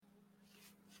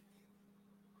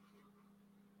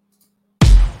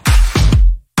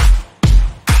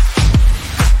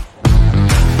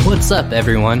What's up,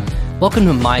 everyone? Welcome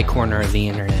to my corner of the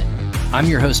internet. I'm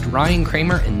your host, Ryan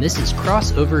Kramer, and this is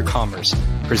Crossover Commerce,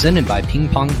 presented by Ping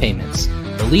Pong Payments,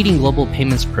 the leading global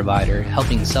payments provider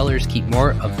helping sellers keep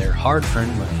more of their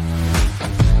hard-earned money.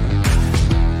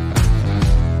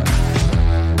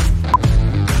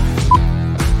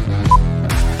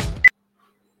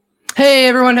 Hey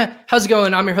everyone, how's it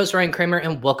going? I'm your host, Ryan Kramer,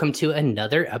 and welcome to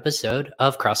another episode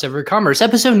of Crossover Commerce,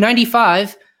 episode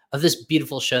 95 of this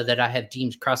beautiful show that I have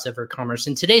deemed Crossover Commerce.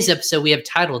 In today's episode, we have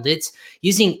titled it,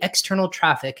 Using External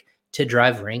Traffic to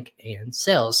Drive Rank and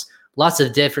Sales. Lots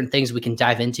of different things we can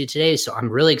dive into today, so I'm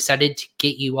really excited to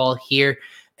get you all here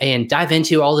and dive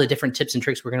into all the different tips and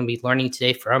tricks we're going to be learning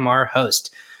today from our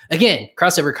host. Again,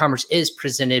 Crossover Commerce is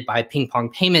presented by Ping Pong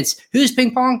Payments. Who's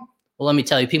Ping Pong? Well, let me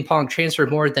tell you, Ping Pong transferred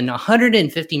more than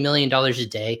 $150 million a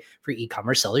day for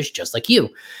e-commerce sellers just like you.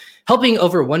 Helping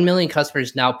over 1 million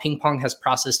customers now, Ping Pong has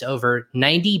processed over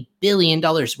 $90 billion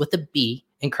with a B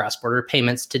in cross-border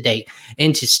payments to date.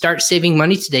 And to start saving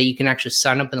money today, you can actually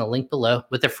sign up in the link below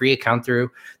with a free account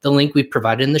through the link we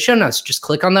provided in the show notes. Just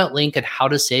click on that link and how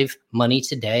to save money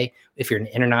today if you're an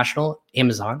international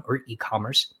Amazon or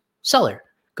e-commerce seller.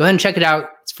 Go ahead and check it out.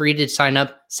 It's free to sign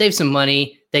up, save some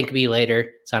money. Thank me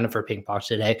later. Sign up for Ping Pong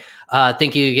today.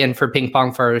 Thank you again for Ping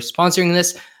Pong for sponsoring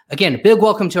this. Again, a big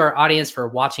welcome to our audience for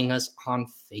watching us on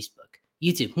Facebook,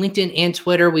 YouTube, LinkedIn, and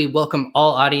Twitter. We welcome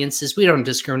all audiences. We don't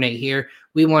discriminate here.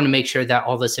 We want to make sure that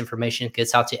all this information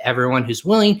gets out to everyone who's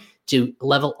willing to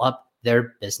level up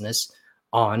their business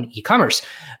on e-commerce.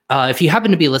 If you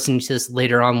happen to be listening to this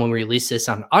later on when we release this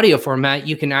on audio format,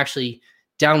 you can actually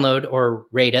download or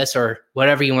rate us or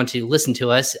whatever you want to listen to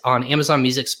us on Amazon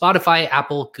Music, Spotify,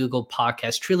 Apple, Google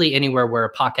Podcasts, truly anywhere where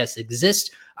a podcast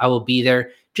exists. I will be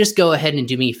there. Just go ahead and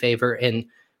do me a favor and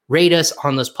rate us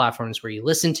on those platforms where you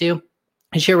listen to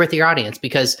and share with your audience,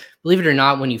 because believe it or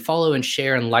not, when you follow and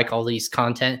share and like all these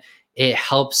content, it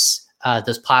helps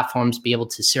those platforms be able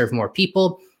to serve more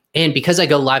people. And because I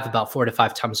go live about 4 to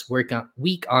 5 times a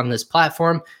week on this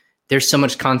platform, there's so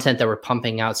much content that we're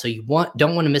pumping out. So you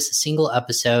don't want to miss a single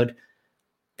episode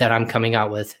that I'm coming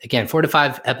out with. Again, 4 to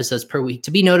 5 episodes per week.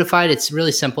 To be notified, it's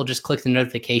really simple. Just click the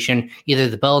notification, either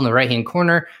the bell in the right-hand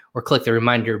corner or click the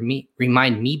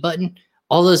remind me button.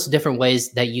 All those different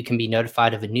ways that you can be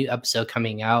notified of a new episode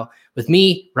coming out with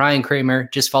me, Ryan Kramer.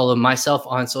 Just follow myself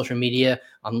on social media,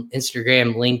 on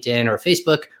Instagram, LinkedIn, or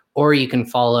Facebook, or you can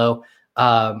follow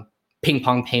Ping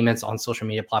Pong Payments on social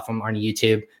media platform on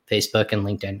YouTube, Facebook, and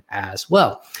LinkedIn as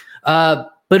well.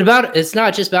 But it's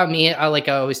not just about me. I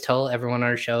always tell everyone on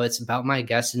our show, it's about my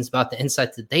guests and it's about the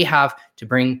insights that they have to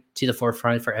bring to the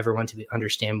forefront for everyone to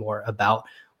understand more about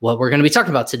what we're going to be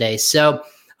talking about today. So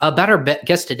about our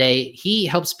guest today, he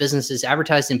helps businesses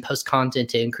advertise and post content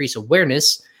to increase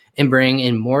awareness and bring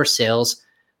in more sales.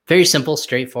 Very simple,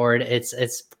 straightforward.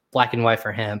 It's black and white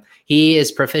for him. He is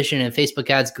proficient in Facebook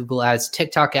ads, Google ads,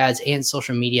 TikTok ads, and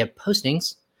social media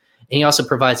postings. And he also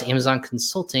provides Amazon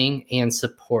consulting and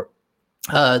support.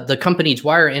 The company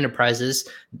Dwyer Enterprises,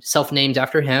 self-named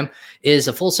after him, is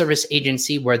a full-service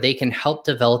agency where they can help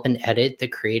develop and edit the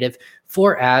creative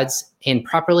for ads and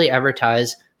properly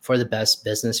advertise for the best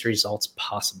business results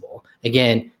possible.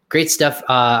 Again, great stuff.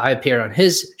 I appeared on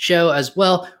his show as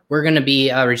well. We're going to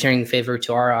be returning the favor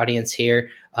to our audience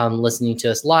here, listening to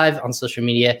us live on social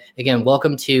media. Again,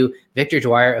 welcome to Victor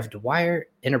Dwyer of Dwyer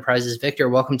Enterprises. Victor,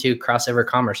 welcome to Crossover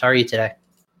Commerce. How are you today?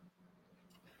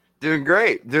 Doing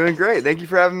great. Thank you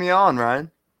for having me on, Ryan.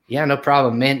 Yeah, no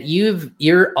problem, man.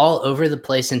 You're all over the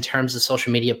place in terms of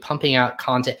social media, pumping out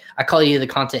content. I call you the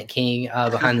content king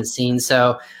behind the scenes.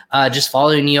 So just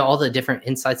following you, all the different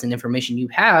insights and information you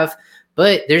have.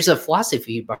 But there's a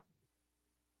philosophy.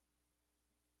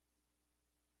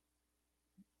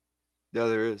 Yeah,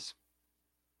 there is.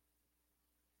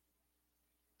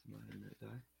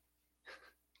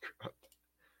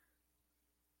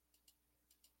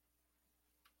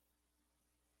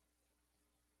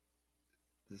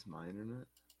 Is this my internet?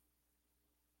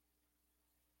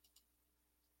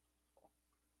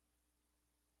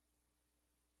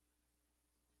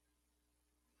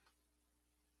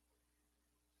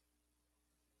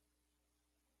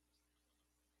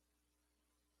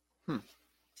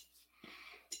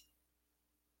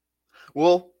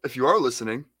 Well, if you are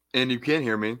listening and you can't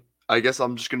hear me, I guess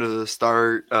I'm just going to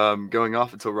start going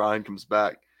off until Ryan comes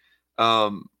back.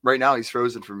 Right now, he's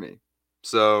frozen for me.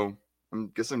 So I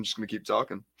guess I'm just going to keep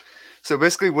talking. So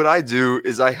basically what I do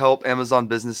is I help Amazon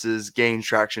businesses gain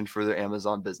traction for their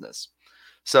Amazon business.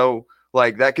 So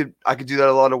Like I could do that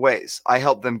a lot of ways. I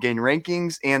help them gain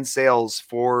rankings and sales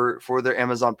for their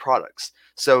Amazon products.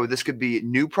 So this could be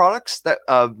new products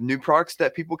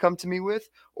that people come to me with,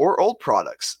 or old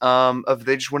products of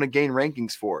they just want to gain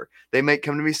rankings for. They might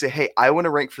come to me and say, "Hey, I want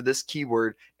to rank for this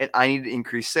keyword and I need to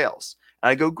increase sales." And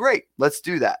I go, "Great, let's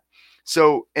do that."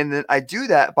 So, and then I do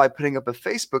that by putting up a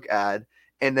Facebook ad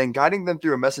and then guiding them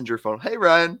through a messenger phone. Hey,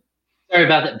 Ryan. Sorry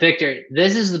about that, Victor.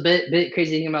 This is the bit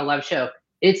crazy thing about live show.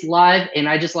 It's live, and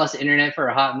I just lost internet for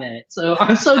a hot minute. So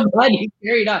I'm so glad you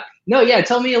carried on. No, yeah,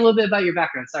 tell me a little bit about your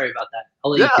background. Sorry about that. I'll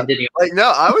let you continue. Like,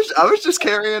 no, I was just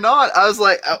carrying on. I was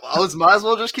like, might as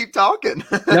well just keep talking.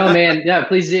 No, man. Yeah,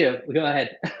 please do. Go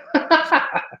ahead.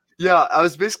 Yeah, I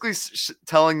was basically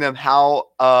telling them how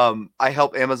I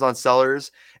help Amazon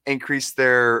sellers increase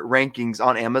their rankings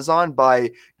on Amazon by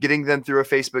getting them through a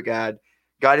Facebook ad,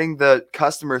 guiding the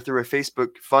customer through a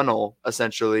Facebook funnel,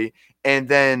 essentially, and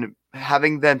then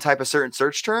having them type a certain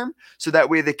search term so that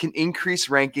way they can increase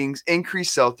rankings,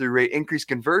 increase sell-through rate, increase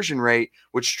conversion rate,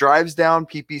 which drives down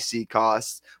PPC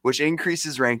costs, which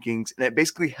increases rankings, and it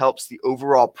basically helps the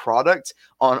overall product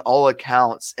on all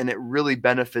accounts, and it really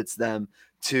benefits them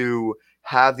to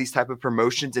have these type of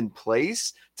promotions in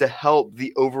place to help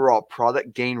the overall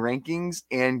product gain rankings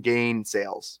and gain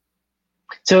sales.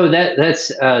 So that's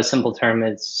a simple term.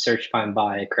 It's search, find,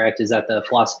 buy, correct? Is that the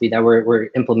philosophy that we're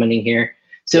implementing here?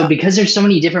 So because there's so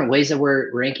many different ways that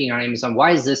we're ranking on Amazon,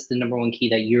 why is this the number one key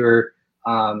that you're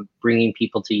bringing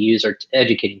people to use or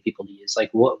educating people to use?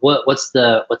 Like what's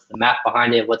the math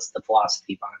behind it? What's the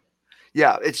philosophy behind it?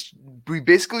 Yeah, we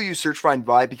basically use search, find,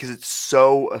 buy because it's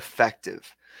so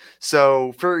effective.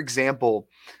 So, for example,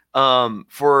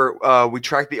 we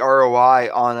tracked the ROI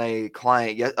on a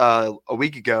client a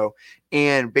week ago,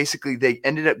 and basically they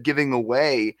ended up giving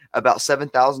away about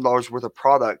 $7,000 worth of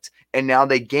product, and now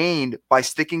they gained by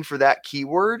sticking for that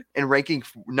keyword and ranking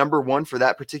number one for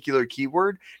that particular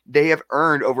keyword. They have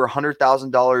earned over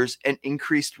 $100,000 in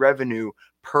increased revenue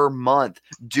per month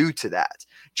due to that,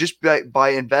 just by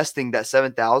investing that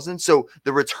 7,000. So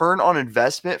the return on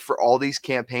investment for all these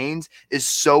campaigns is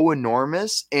so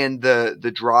enormous, and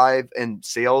the drive and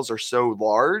sales are so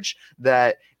large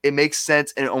that it makes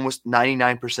sense in almost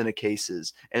 99% of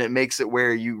cases. And it makes it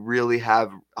where you really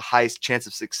have a high chance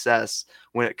of success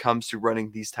when it comes to running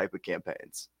these type of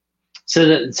campaigns. So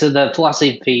the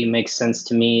philosophy makes sense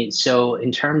to me. So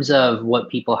in terms of what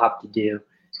people have to do,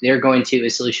 they're going to a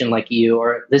solution like you,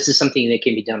 or this is something that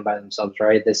can be done by themselves,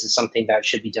 right? This is something that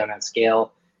should be done at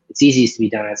scale. It's easiest to be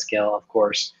done at scale, of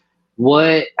course.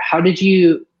 How did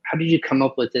you come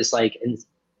up with this,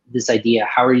 this idea?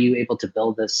 How are you able to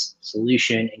build this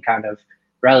solution and kind of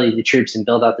rally the troops and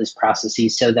build out this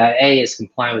processes so that A, is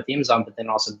compliant with Amazon, but then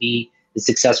also B, is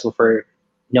successful for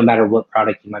no matter what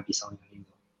product you might be selling on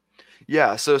Amazon?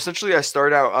 Yeah, so essentially I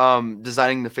start out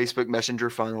designing the Facebook Messenger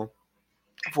funnel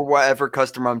for whatever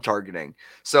customer I'm targeting.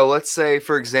 So let's say,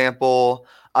 for example,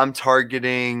 I'm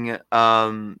targeting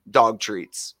dog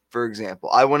treats. For example,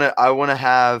 I want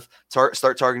to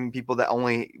start targeting people that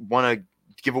only want to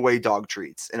give away dog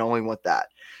treats and only want that.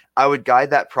 I would guide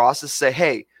that process. Say,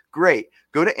 hey, great,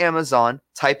 go to Amazon,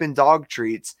 type in dog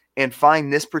treats, and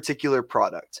find this particular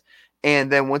product.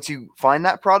 And then once you find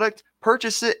that product,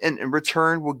 purchase it, and in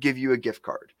return, we'll give you a gift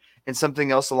card and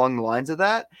something else along the lines of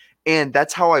that. And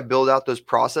that's how I build out those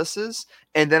processes.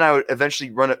 And then I would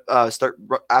eventually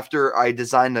after I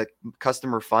design the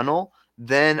customer funnel,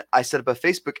 then I set up a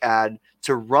Facebook ad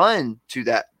to run to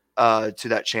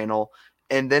that channel.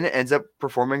 And then it ends up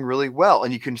performing really well.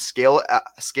 And you can scale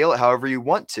it however you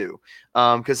want to.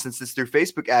 Because since it's through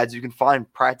Facebook ads, you can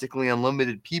find practically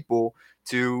unlimited people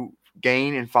to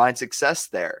gain and find success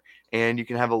there. And you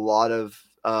can have a lot of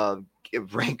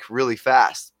rank really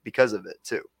fast because of it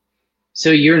too. So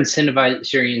you're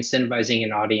incentivizing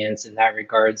an audience in that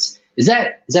regards. Is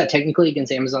that technically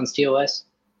against Amazon's TOS?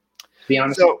 To be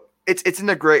honest, so it's in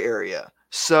the gray area.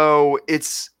 So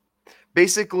it's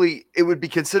basically, it would be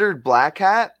considered black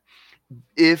hat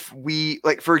if we,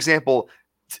 like, for example,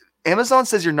 Amazon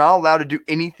says you're not allowed to do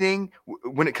anything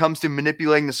when it comes to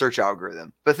manipulating the search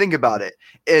algorithm. But think about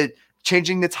it.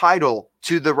 Changing the title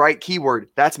to the right keyword,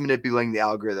 that's manipulating the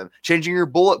algorithm. Changing your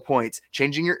bullet points,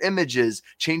 changing your images,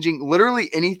 changing literally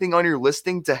anything on your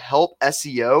listing to help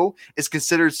SEO is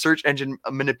considered search engine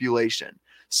manipulation.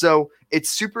 So it's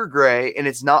super gray and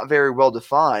it's not very well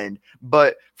defined.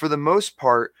 But for the most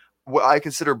part, what I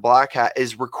consider black hat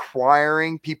is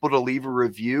requiring people to leave a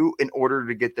review in order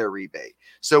to get their rebate.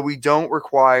 So we don't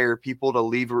require people to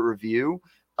leave a review.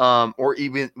 Or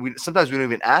even sometimes we don't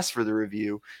even ask for the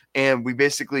review, and we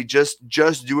basically just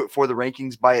do it for the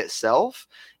rankings by itself.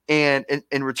 and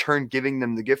in return giving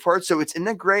them the gift card. So it's in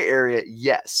the gray area,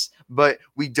 yes, but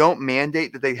we don't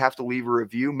mandate that they have to leave a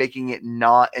review, making it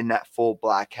not in that full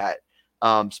black hat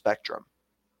spectrum.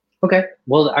 Okay.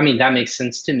 Well, I mean, that makes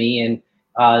sense to me. And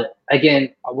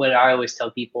again, what I always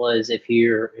tell people is if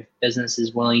business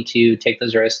is willing to take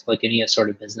those risks, like any sort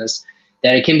of business,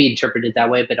 that it can be interpreted that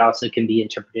way, but also can be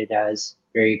interpreted as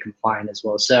very compliant as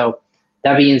well. So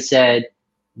that being said,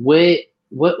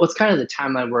 what's kind of the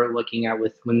timeline we're looking at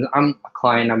with when I'm a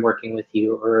client, I'm working with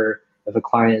you, or if a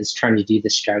client is trying to do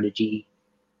this strategy,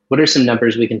 what are some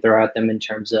numbers we can throw at them in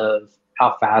terms of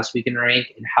how fast we can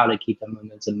rank and how to keep the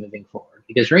momentum moving forward?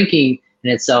 Because ranking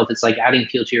in itself, it's like adding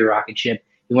fuel to your rocket ship.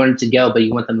 You want it to go, but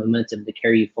you want the momentum to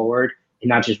carry you forward and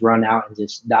not just run out and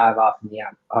just dive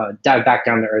back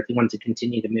down to earth. You want it to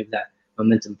continue to move that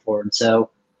momentum forward. So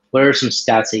what are some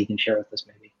stats that you can share with us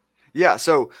maybe? Yeah,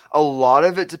 so a lot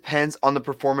of it depends on the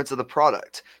performance of the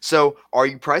product. So are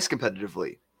you priced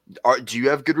competitively? Do you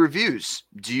have good reviews?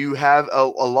 Do you have a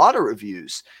lot of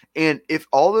reviews? And if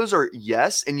all those are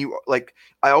yes, and you like,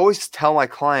 I always tell my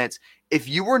clients, if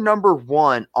you were number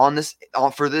one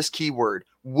for this keyword,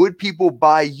 would people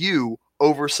buy you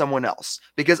over someone else?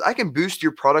 Because I can boost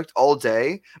your product all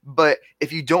day, but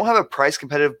if you don't have a price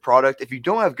competitive product, if you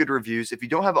don't have good reviews, if you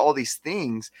don't have all these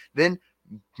things, then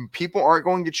people aren't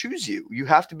going to choose you. You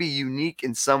have to be unique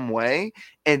in some way.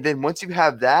 And then once you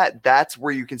have that, that's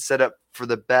where you can set up for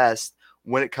the best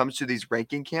when it comes to these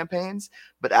ranking campaigns.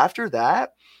 But after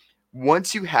that,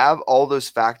 once you have all those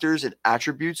factors and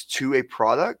attributes to a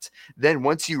product, then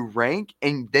once you rank,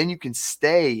 and then you can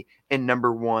stay in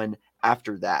number one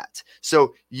after that.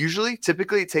 So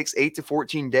typically it takes 8 to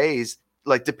 14 days,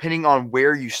 like depending on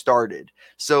where you started.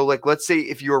 So like, let's say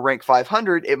if you were ranked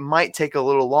 500, it might take a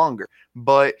little longer.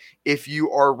 But if you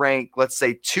are ranked, let's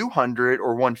say 200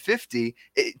 or 150,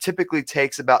 it typically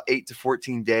takes about 8 to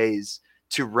 14 days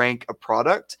to rank a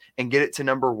product and get it to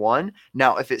number one.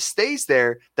 Now, if it stays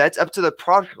there, that's up to the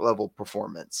product level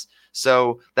performance.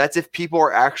 So that's if people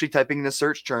are actually typing the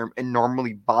search term and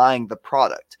normally buying the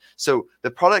product. So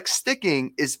the product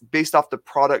sticking is based off the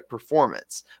product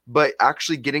performance, but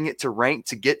actually getting it to rank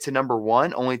to get to number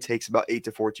one only takes about 8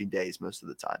 to 14 days most of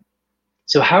the time.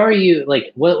 So how are you,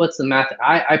 like, what's the math?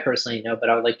 I personally know, but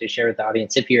I would like to share with the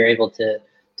audience if you're able to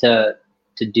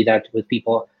do that with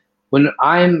people. When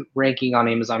I'm ranking on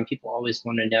Amazon, people always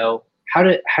want to know how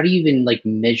do you even like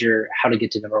measure how to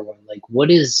get to number one? Like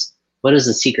what is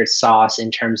the secret sauce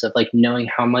in terms of like knowing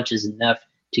how much is enough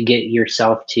to get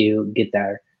yourself to get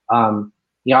there?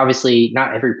 Obviously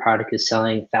not every product is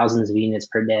selling thousands of units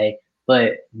per day,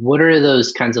 but what are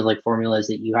those kinds of like formulas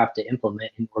that you have to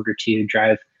implement in order to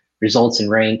drive results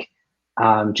and rank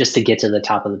just to get to the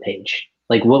top of the page?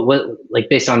 Like what like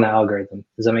based on the algorithm,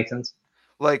 does that make sense?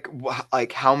 Like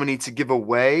how many to give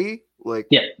away? Like,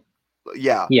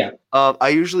 yeah. I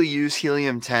usually use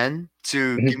Helium 10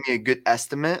 to give me a good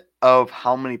estimate of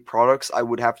how many products I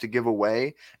would have to give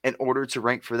away in order to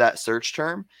rank for that search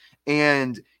term.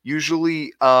 And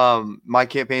usually my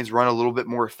campaigns run a little bit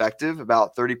more effective,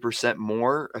 about 30%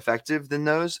 more effective than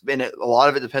those. And a lot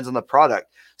of it depends on the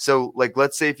product. So like,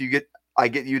 let's say if I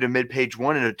get you to mid-page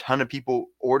one and a ton of people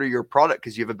order your product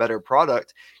because you have a better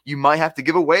product, you might have to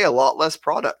give away a lot less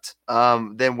product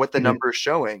than what the number is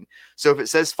showing. So if it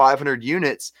says 500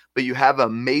 units, but you have an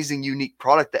amazing, unique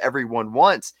product that everyone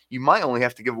wants, you might only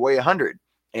have to give away 100,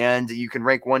 and you can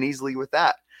rank one easily with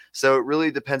that. So it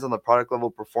really depends on the product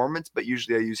level performance, but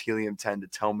usually I use Helium 10 to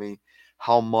tell me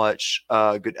how much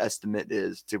a good estimate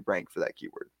is to rank for that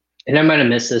keyword. And I might have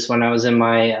missed this when I was in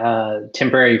my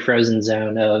temporary frozen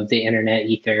zone of the internet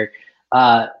ether.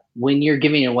 When you're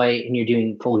giving away and you're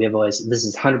doing full giveaways, this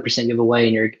is 100% giveaway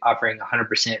and you're offering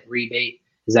 100% rebate.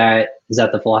 Is that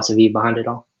the philosophy behind it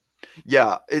all?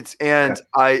 Yeah,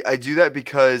 I do that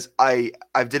because I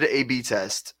did an A/B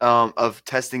test of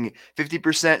testing 50%,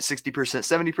 60%,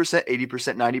 70%,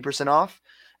 80%, 90% off,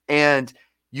 and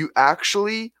you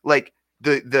actually like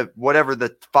the whatever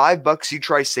the $5 you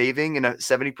try saving and a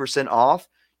 70% off,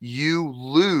 you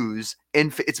lose,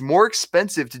 and it's more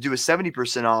expensive to do a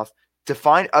 70% off to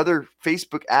find other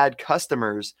Facebook ad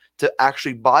customers to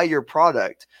actually buy your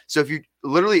product. So if you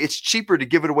literally, it's cheaper to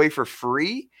give it away for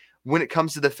free when it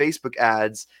comes to the Facebook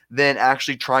ads than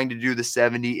actually trying to do the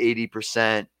 70,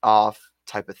 80% off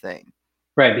type of thing.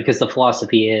 Right, because the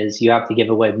philosophy is you have to give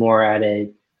away more at a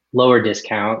lower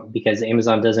discount because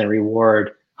Amazon doesn't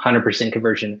reward 100%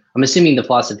 conversion. I'm assuming the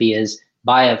philosophy is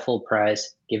buy at full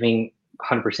price, giving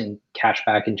 100% cash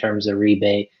back in terms of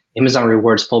rebate. Amazon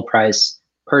rewards full price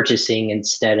purchasing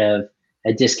instead of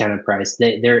a discounted price.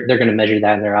 They're going to measure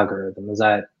that in their algorithm. Is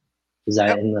that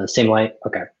Yep. in the same light?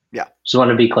 Okay. Yeah. Just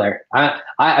want to be clear.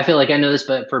 I feel like I know this,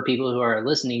 but for people who are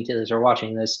listening to this or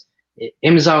watching this,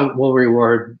 Amazon will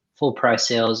reward full price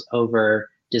sales over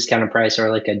discounted price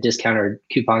or like a discount or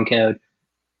coupon code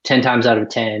 10 times out of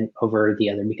 10 over the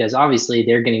other, because obviously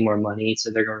they're getting more money.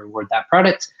 So they're going to reward that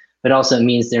product, but also it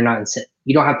means they're not,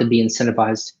 you don't have to be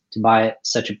incentivized to buy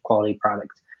such a quality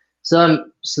product. So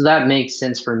that makes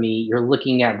sense for me. You're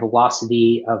looking at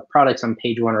velocity of products on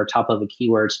page one or top of a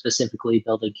keyword, specifically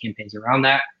building campaigns around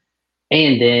that.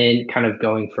 And then kind of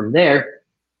going from there,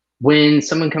 when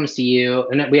someone comes to you,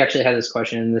 and we actually had this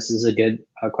question, and this is a good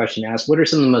question to ask. What are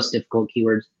some of the most difficult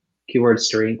keywords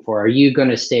to rank for? Are you going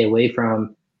to stay away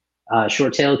from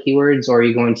short tail keywords, or are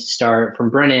you going to start from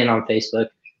Brennan on Facebook?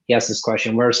 He asked this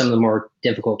question: what are some of the more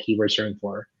difficult keywords to rank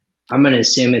for? I'm going to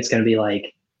assume it's going to be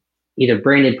like either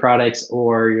branded products,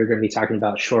 or you're going to be talking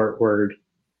about short form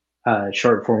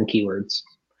keywords.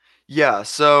 Yeah,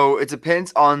 so it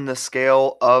depends on the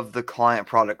scale of the client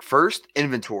product. First,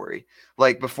 inventory.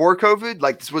 Like before COVID,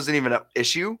 like this wasn't even an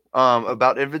issue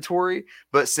about inventory,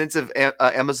 but since of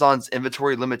Amazon's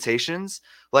inventory limitations,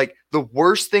 like the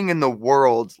worst thing in the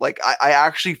world, like I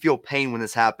actually feel pain when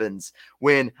this happens,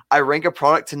 when I rank a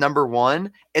product to number one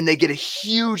and they get a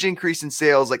huge increase in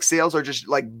sales, like sales are just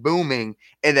like booming,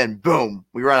 and then boom,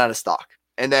 we run out of stock.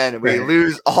 And then we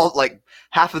lose all like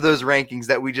half of those rankings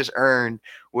that we just earned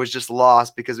was just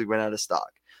lost because we went out of stock.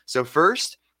 So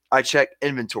first, I check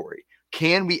inventory.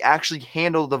 Can we actually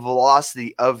handle the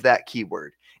velocity of that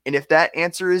keyword? And if that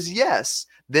answer is yes,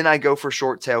 then I go for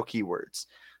short tail keywords.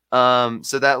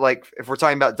 So that like if we're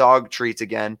talking about dog treats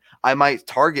again, I might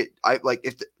target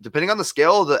depending on the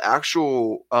scale of the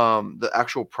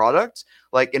actual product,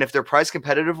 like, and if they're priced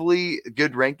competitively,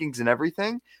 good rankings and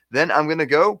everything, then I'm gonna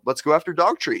let's go after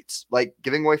dog treats, like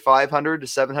giving away 500 to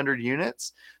 700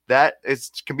 units. That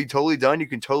can be totally done. You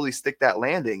can totally stick that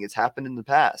landing. It's happened in the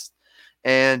past.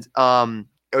 And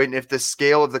if the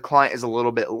scale of the client is a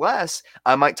little bit less,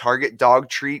 I might target dog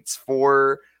treats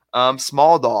for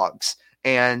small dogs.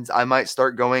 And I might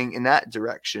start going in that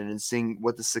direction and seeing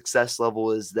what the success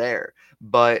level is there.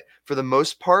 But for the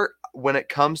most part, when it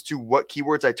comes to what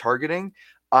keywords I'm targeting,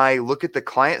 I look at the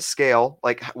client scale,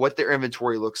 like what their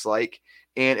inventory looks like,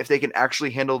 and if they can actually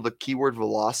handle the keyword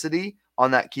velocity on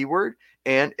that keyword.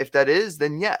 And if that is,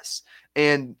 then yes.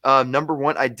 And number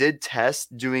one, I did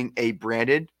test doing a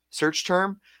branded search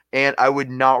term. And I would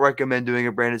not recommend doing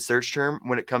a branded search term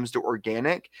when it comes to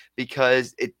organic,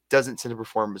 because it doesn't tend to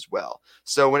perform as well.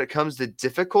 So when it comes to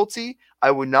difficulty,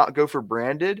 I would not go for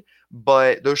branded,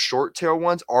 but those short tail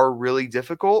ones are really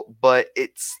difficult, but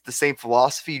it's the same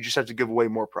philosophy. You just have to give away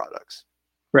more products.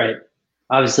 Right.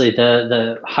 Obviously,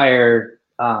 the higher,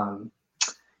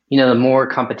 the more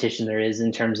competition there is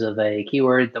in terms of a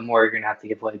keyword, the more you're going to have to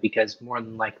give away, because more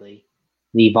than likely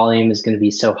the volume is going to be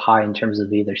so high in terms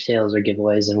of either sales or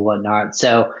giveaways and whatnot.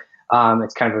 So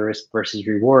it's kind of a risk versus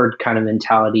reward kind of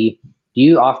mentality. Do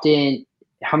you often,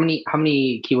 how many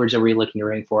keywords are we looking to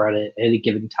rank for at a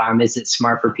given time? Is it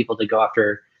smart for people to go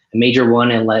after a major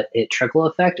one and let it trickle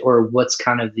effect, or what's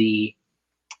kind of the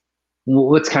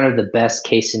best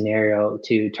case scenario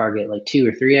to target, like 2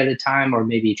 or 3 at a time, or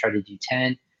maybe try to do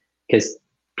 10? Because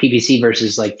PPC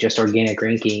versus like just organic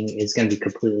ranking is going to be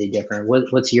completely different.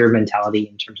 What's your mentality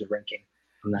in terms of ranking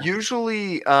on that?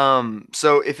 Usually,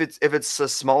 so if it's a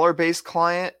smaller base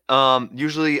client,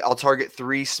 usually I'll target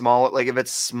 3 smaller, like if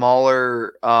it's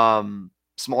smaller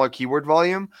keyword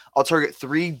volume, I'll target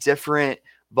 3 different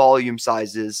volume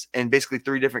sizes and basically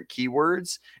 3 different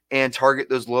keywords, and target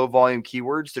those low volume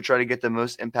keywords to try to get the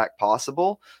most impact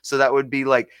possible. So that would be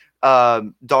like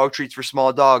dog treats for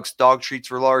small dogs, dog treats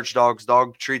for large dogs,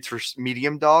 dog treats for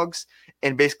medium dogs,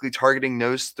 and basically targeting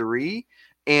those 3.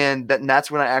 And that's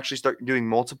when I actually start doing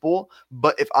multiple.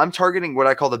 But if I'm targeting what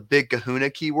I call the big kahuna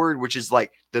keyword, which is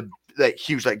like that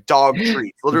huge, like dog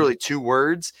treats, literally 2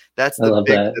 words, that's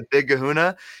the big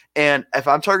kahuna. And if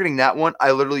I'm targeting that one, I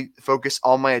literally focus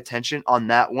all my attention on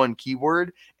that one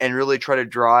keyword and really try to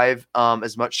drive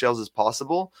as much sales as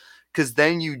possible. Because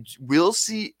then you will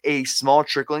see a small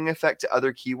trickling effect to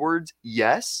other keywords,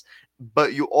 yes,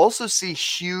 but you also see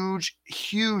huge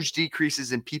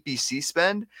decreases in PPC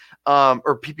spend,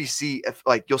 or PPC,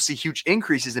 like you'll see huge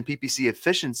increases in PPC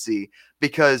efficiency,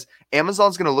 because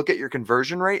Amazon's going to look at your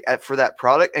conversion rate for that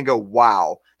product and go,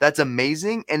 wow, that's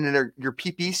amazing. And then your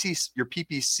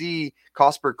PPC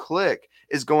cost per click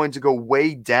is going to go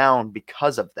way down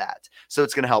because of that. So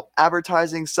it's going to help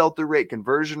advertising, sell-through rate,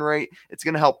 conversion rate. It's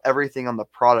going to help everything on the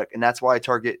product. And that's why I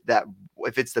target that.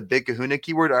 If it's the big kahuna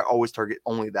keyword, I always target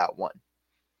only that one.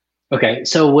 Okay.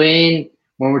 So when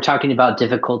we're talking about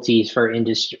difficulties for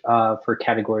industry, for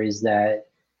categories that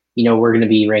we're going to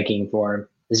be ranking for?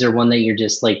 Is there one that you're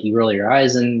just like, you roll your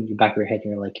eyes and you back of your head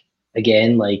and you're like,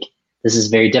 again, like this is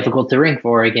very difficult to rank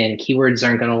for. Again, keywords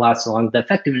aren't going to last so long. The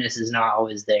effectiveness is not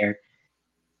always there.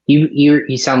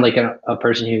 You sound like a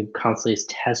person who constantly is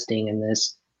testing in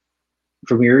this.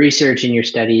 From your research and your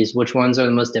studies, which ones are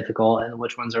the most difficult and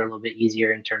which ones are a little bit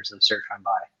easier in terms of search find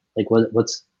buy? Like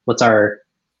what's our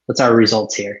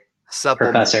results here,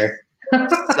 Supplements. Professor?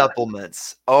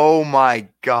 Supplements. Oh my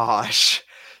gosh.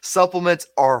 Supplements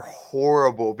are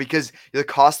horrible because the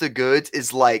cost of goods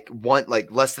is like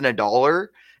less than $1,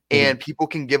 and people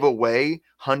can give away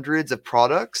hundreds of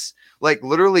products. Like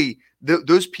literally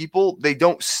those people, they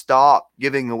don't stop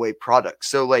giving away products.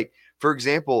 So like, for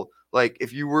example, like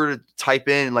if you were to type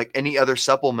in like any other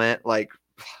supplement, like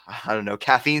I don't know,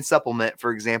 caffeine supplement,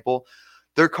 for example,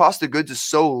 their cost of goods is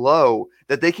so low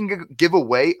that they can give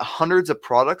away hundreds of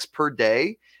products per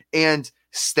day and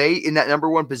stay in that number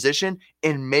one position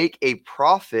and make a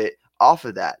profit off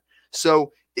of that.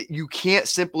 So you can't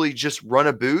simply just run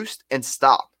a boost and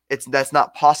stop. That's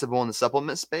not possible in the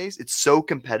supplement space. It's so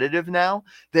competitive now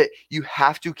that you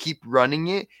have to keep running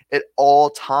it at all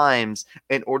times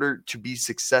in order to be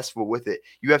successful with it.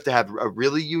 You have to have a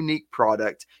really unique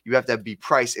product. You have to be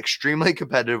priced extremely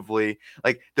competitively.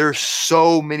 Like there's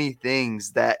so many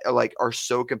things that are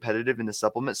so competitive in the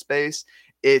supplement space.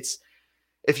 It's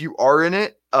If you are in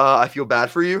it, I feel bad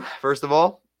for you, first of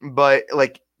all. But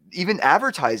like even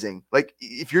advertising, like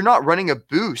if you're not running a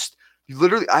boost,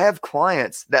 I have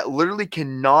clients that literally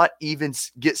cannot even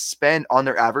get spend on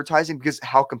their advertising because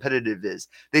how competitive it is.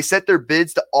 They set their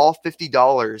bids to all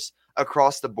 $50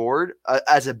 across the board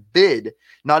as a bid,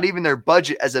 not even their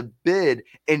budget, as a bid,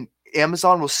 and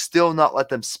Amazon will still not let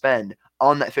them spend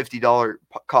on that $50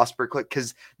 cost per click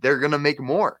because they're going to make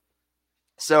more.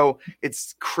 So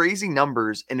it's crazy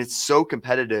numbers and it's so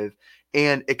competitive.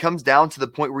 And it comes down to the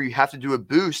point where you have to do a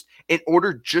boost in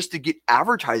order just to get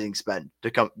advertising spend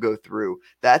to go through.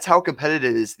 That's how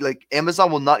competitive it is. Like Amazon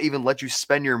will not even let you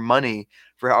spend your money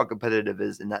for how competitive it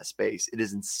is in that space. It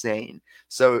is insane.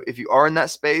 So if you are in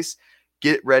that space,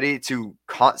 get ready to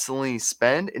constantly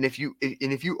spend. And if you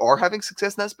are having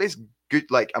success in that space, good,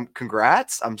 like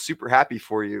congrats. I'm super happy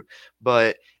for you.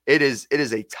 But it is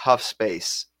a tough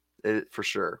space for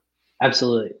sure.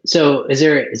 Absolutely. So is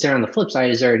there on the flip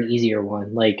side, is there an easier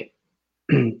one? Like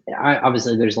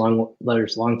obviously there's long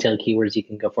tail keywords you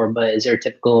can go for, but is there a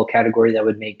typical category that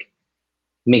would make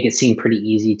it seem pretty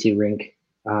easy to rank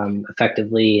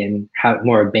effectively and have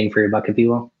more bang for your buck, if you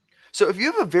will? So if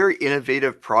you have a very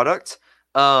innovative product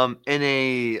in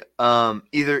a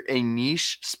either a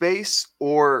niche space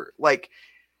or like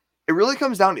it really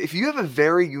comes down to if you have a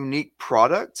very unique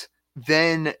product,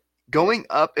 then going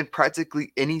up in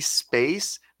practically any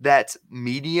space that's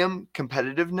medium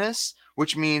competitiveness,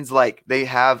 which means like they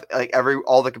have like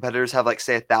all the competitors have like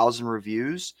say 1,000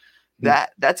 reviews.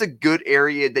 That's a good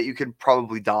area that you can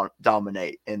probably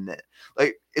dominate in it.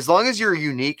 Like as long as you're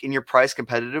unique and you're priced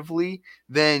competitively,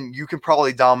 then you can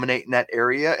probably dominate in that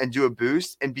area and do a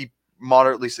boost and be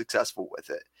moderately successful with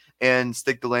it and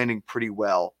stick the landing pretty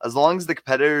well. As long as the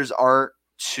competitors aren't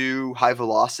too high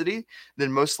velocity,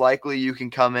 then most likely you can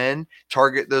come in,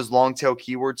 target those long tail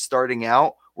keywords starting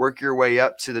out, work your way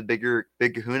up to the big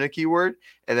kahuna keyword,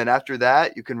 and then after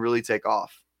that you can really take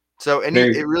off. So it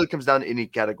really comes down to any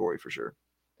category for sure.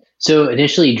 So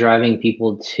initially driving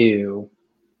people to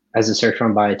as a search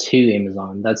run by to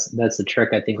Amazon, that's the trick.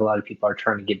 I think a lot of people are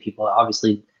trying to get people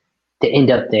obviously to end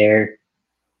up there.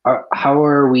 How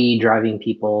are we driving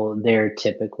people there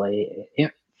typically?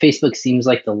 Facebook seems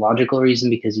like the logical reason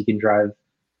because you can drive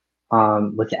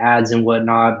with ads and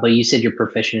whatnot, but you said you're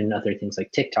proficient in other things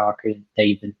like TikTok that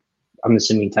you've been, I'm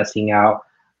assuming, testing out.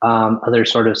 Other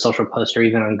sort of social posts or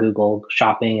even on Google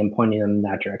shopping and pointing them in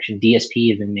that direction. DSP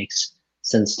even makes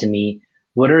sense to me.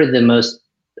 What are the most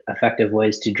effective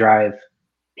ways to drive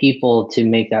people to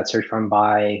make that search from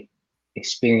buy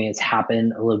experience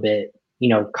happen a little bit,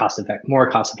 more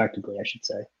cost effectively, I should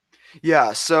say?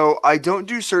 Yeah, so I don't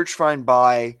do search find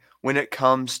buy when it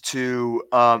comes to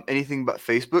anything but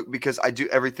Facebook because I do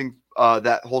everything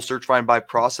that whole search find buy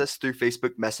process through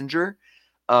Facebook Messenger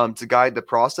to guide the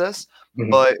process. Mm-hmm.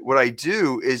 But what I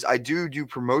do is I do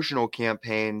promotional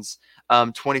campaigns,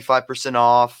 25%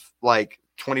 off, like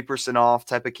 20% off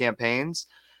type of campaigns,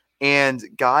 and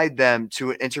guide them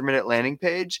to an intermittent landing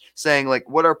page saying like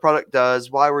what our product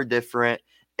does, why we're different.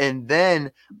 And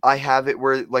then I have it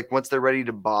where like once they're ready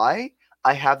to buy,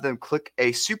 I have them click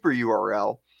a super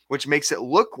URL which makes it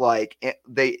look like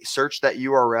they search that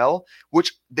URL,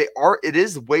 which it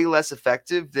is way less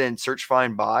effective than search,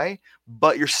 find, buy,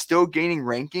 but you're still gaining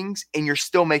rankings and you're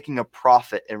still making a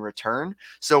profit in return.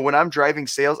 So when I'm driving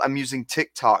sales, I'm using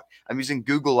TikTok, I'm using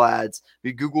Google ads,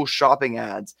 Google shopping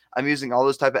ads, I'm using all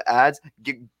those type of ads,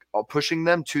 pushing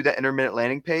them to that intermittent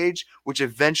landing page, which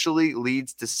eventually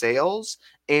leads to sales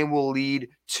and will lead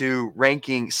to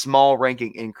small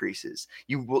ranking increases.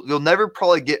 You'll never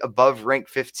probably get above rank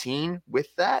 15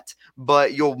 with that,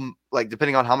 but you'll, like,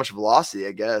 depending on how much velocity,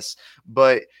 I guess,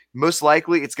 but most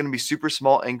likely it's going to be super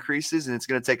small increases and it's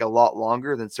going to take a lot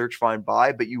longer than search, find,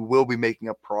 buy, but you will be making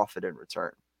a profit in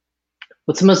return.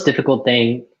 What's the most difficult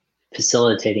thing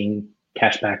facilitating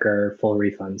cashback or full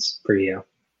refunds for you?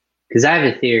 Because I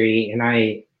have a theory, and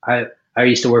I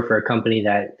used to work for a company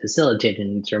that facilitated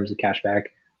in terms of cashback,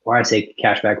 or I say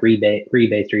cashback,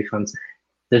 rebates, refunds.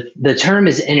 The term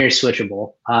is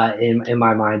interswitchable in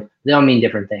my mind. They all mean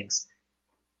different things.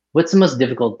 What's the most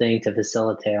difficult thing to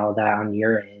facilitate all that on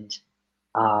your end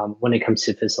when it comes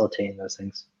to facilitating those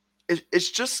things?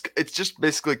 It's just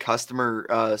basically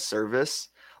customer service.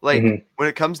 Like when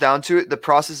it comes down to it, the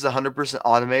process is 100%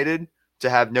 automated to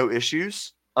have no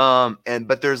issues.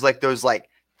 But there's like those like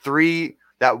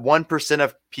 1%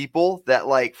 of people that,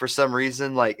 like, for some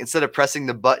reason, like, instead of pressing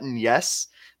the button yes,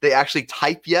 they actually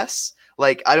type yes.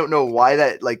 Like, I don't know why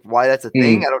that's a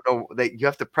thing. I don't know that you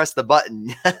have to press the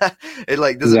button. It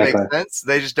like doesn't make sense.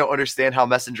 They just don't understand how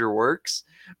Messenger works.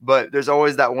 But there's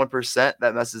always that 1%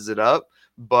 that messes it up.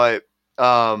 But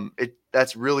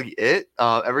that's really it.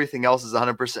 Everything else is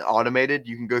 100% automated.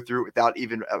 You can go through it without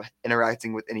even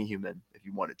interacting with any human if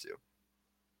you wanted to.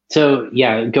 So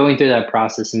yeah, going through that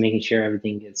process and making sure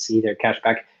everything gets either cash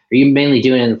back. Are you mainly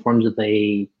doing it in the forms of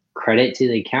a credit to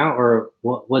the account, or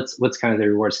what's kind of the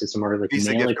reward system, or like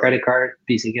Visa mail a gift credit card,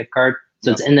 Visa gift card?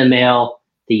 So Yep. It's in the mail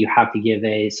that you have to give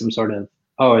some sort of,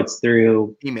 it's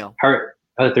through email.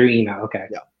 Through email. Okay.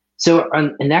 Yeah. So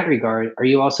in that regard, are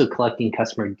you also collecting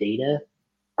customer data?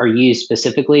 Are you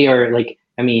specifically, or like,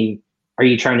 I mean, are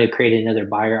you trying to create another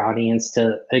buyer audience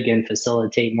to, again,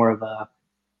 facilitate more of a,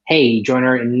 hey, join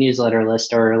our newsletter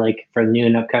list, or like for new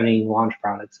and upcoming launch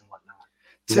products and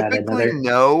whatnot? Typically,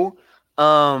 no.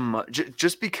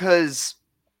 Just because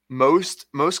most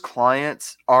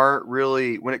clients aren't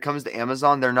really, when it comes to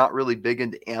Amazon, they're not really big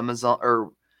into Amazon,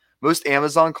 or most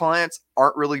Amazon clients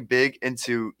aren't really big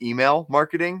into email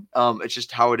marketing. It's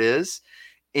just how it is.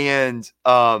 And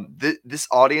this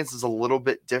audience is a little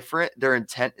bit different. Their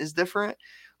intent is different.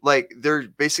 Like, they're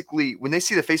basically, when they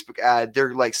see the Facebook ad,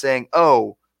 they're like saying,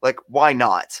 oh, like, why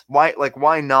not?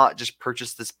 Why not just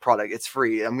purchase this product? It's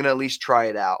free. I'm going to at least try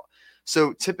it out.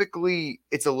 So typically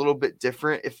it's a little bit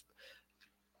different. If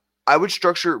I would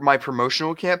structure my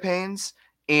promotional campaigns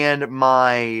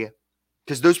because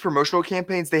those promotional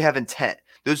campaigns, they have intent.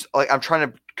 Those, like, I'm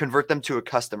trying to convert them to a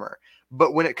customer.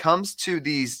 But when it comes to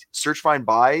these search, find,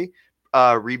 buy,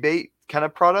 rebate kind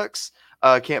of products,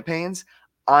 campaigns,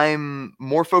 I'm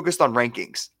more focused on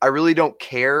rankings. I really don't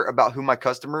care about who my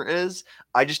customer is.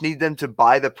 I just need them to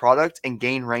buy the product and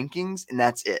gain rankings, and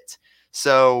that's it.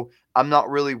 So I'm not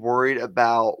really worried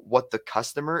about what the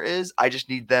customer is. I just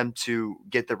need them to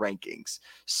get the rankings.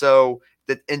 So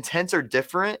the intents are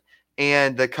different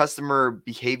and the customer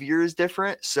behavior is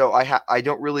different. So I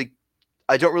don't really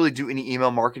do any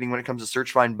email marketing when it comes to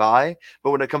search, find, buy,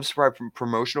 but when it comes to my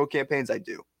promotional campaigns, I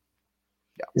do.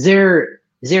 Yeah.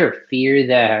 Is there a fear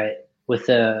that with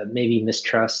a maybe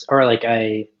mistrust, or like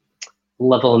a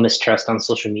level of mistrust on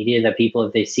social media, that people,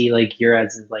 if they see like your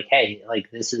ads, like, hey, like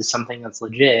this is something that's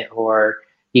legit, or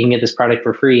you can get this product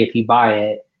for free if you buy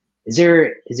it. Is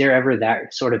there ever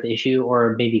that sort of issue,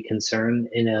 or maybe concern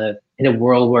in a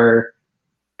world where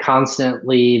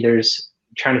constantly there's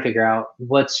trying to figure out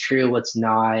what's true, what's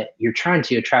not? You're trying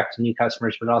to attract new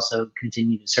customers, but also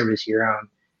continue to service your own.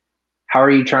 How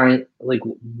are you trying, like,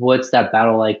 what's that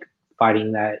battle like,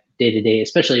 fighting that day to day,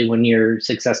 especially when your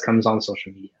success comes on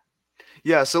social media?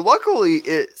 Yeah, so luckily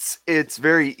it's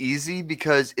very easy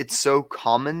because it's so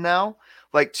common now.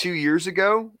 Like 2 years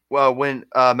ago, well, when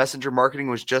messenger marketing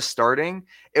was just starting,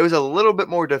 it was a little bit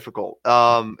more difficult.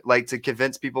 Like, to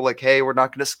convince people, like, hey, we're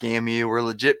not going to scam you, we're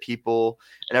legit people,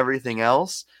 and everything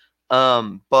else.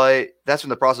 But that's when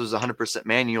the process was 100%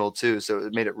 manual too, so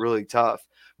it made it really tough.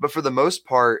 But for the most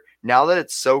part, now that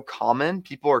it's so common,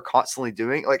 people are constantly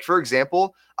doing, like, for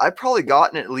example, I've probably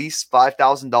gotten at least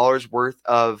 $5,000 worth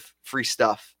of free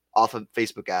stuff off of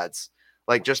Facebook ads,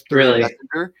 like just through the Really?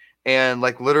 messenger. and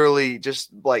like literally just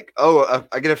like, oh,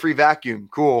 I get a free vacuum.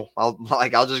 Cool. I'll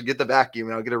just get the vacuum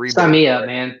and I'll get a rebate. Sign me up,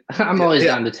 man. I'm always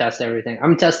Yeah. down to test everything.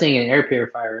 I'm testing an air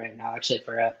purifier right now, actually,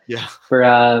 Yeah.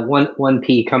 for one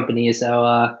P company.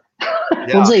 So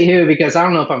Yeah. won't say who because I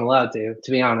don't know if I'm allowed to.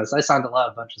 To be honest, I signed a lot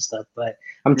of bunch of stuff, but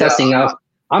I'm Yeah. testing up.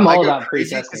 I'm I all go about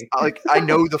crazy 'cause pre-testing. I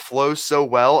know the flow so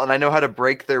well, and I know how to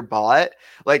break their bot.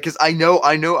 Like, cause I know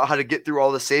how to get through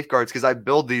all the safeguards because I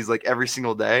build these like every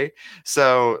single day.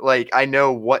 So like I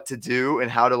know what to do and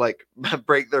how to like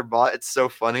break their bot. It's so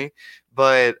funny,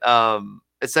 but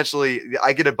essentially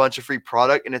I get a bunch of free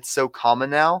product, and it's so common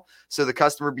now. So the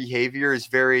customer behavior is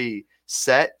very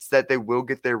set that they will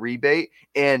get their rebate.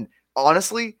 And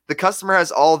honestly, the customer has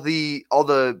all the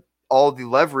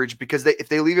leverage because if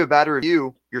they leave a bad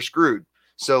review, you're screwed.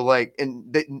 So like, and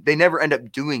they never end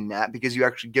up doing that because you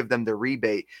actually give them the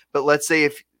rebate. But let's say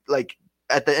if like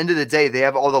at the end of the day, they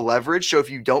have all the leverage. So if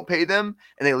you don't pay them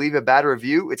and they leave a bad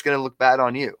review, it's going to look bad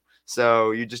on you.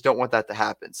 So you just don't want that to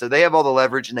happen. So they have all the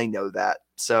leverage and they know that.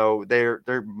 So they're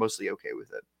mostly okay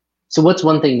with it. So what's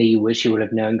one thing that you wish you would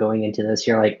have known going into this?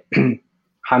 You're like,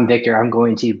 I'm Victor. I'm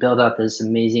going to build out this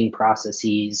amazing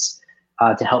processes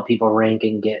to help people rank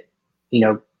and get,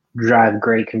 drive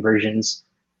great conversions.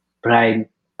 But I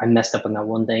messed up on that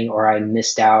one thing, or I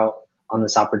missed out on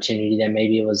this opportunity that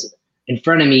maybe it was in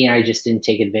front of me and I just didn't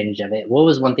take advantage of it. What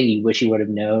was one thing you wish you would have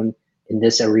known in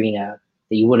this arena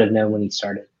that you would have known when you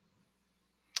started?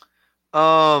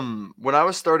 When I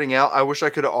was starting out, I wish I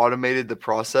could have automated the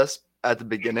process at the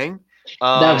beginning.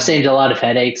 That saved a lot of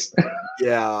headaches.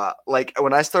 Yeah, like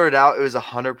when I started out, it was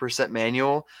 100%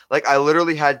 manual. Like I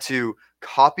literally had to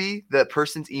copy the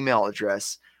person's email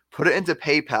address, put it into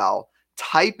PayPal,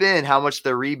 type in how much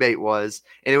their rebate was,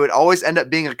 and it would always end up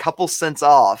being a couple cents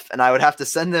off. And I would have to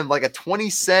send them like a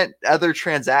 20-cent other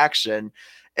transaction.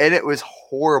 And it was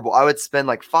horrible. I would spend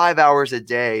like 5 hours a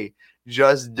day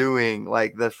just doing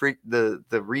like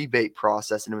the rebate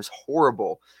process, and it was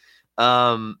horrible.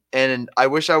 And I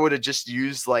wish I would have just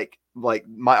used like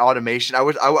my automation. I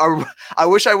wish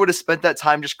I would have spent that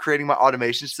time just creating my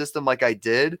automation system like I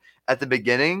did at the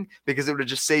beginning, because it would have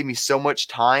just saved me so much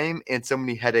time and so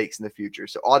many headaches in the future.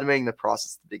 So automating the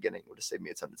process at the beginning would have saved me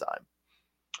a ton of time.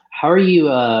 How are you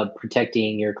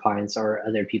protecting your clients or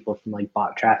other people from like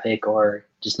bot traffic or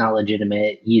just not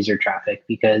legitimate user traffic?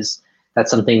 Because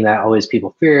that's something that always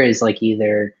people fear is like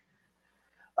either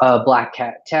black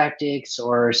cat tactics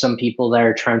or some people that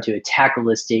are trying to attack a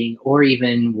listing, or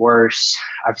even worse,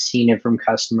 I've seen it from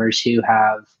customers who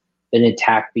have been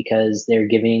attacked because they're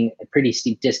giving a pretty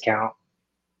steep discount,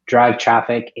 drive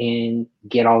traffic and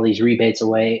get all these rebates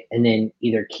away, and then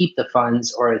either keep the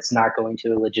funds or it's not going to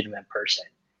a legitimate person.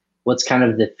 What's kind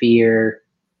of the fear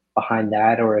behind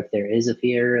that? Or if there is a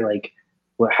fear, like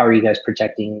how are you guys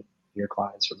protecting your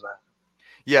clients from that?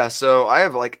 Yeah, so I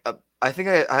have I think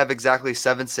I have exactly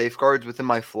 7 safeguards within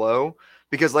my flow,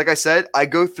 because like I said, I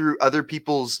go through other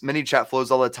people's mini chat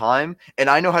flows all the time, and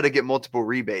I know how to get multiple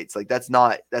rebates. Like that's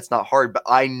not hard, but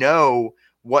I know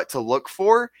what to look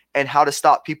for and how to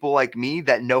stop people like me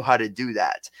that know how to do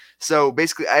that. So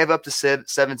basically I have up to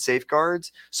 7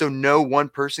 safeguards, so no one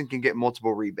person can get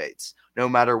multiple rebates no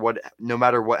matter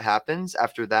what happens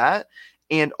after that.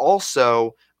 And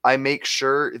also I make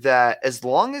sure that as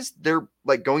long as they're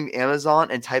like going to Amazon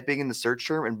and typing in the search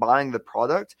term and buying the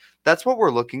product, that's what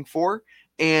we're looking for.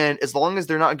 And as long as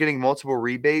they're not getting multiple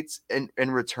rebates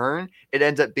in return, it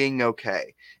ends up being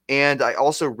okay. And I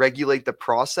also regulate the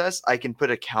process. I can put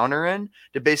a counter in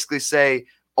to basically say,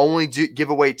 only give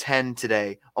away 10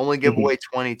 today, only give away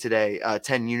 20 today,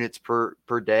 10 units per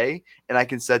day. And I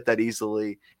can set that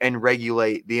easily and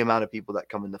regulate the amount of people that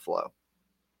come in the flow.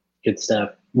 Good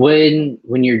stuff. When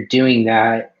you're doing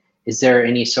that, is there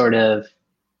any sort of,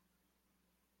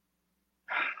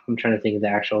 I'm trying to think of the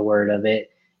actual word of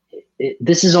it.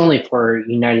 This is only for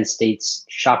United States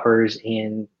shoppers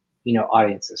and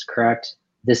audiences, correct?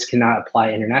 This cannot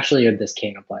apply internationally, or this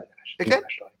can apply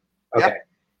internationally. Okay. Yep.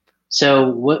 So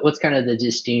what's kind of the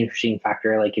distinguishing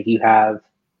factor? Like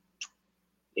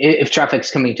if traffic's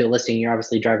coming to a listing, you're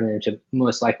obviously driving them to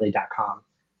most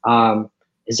likely.com.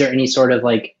 Is there any sort of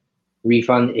like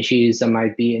refund issues that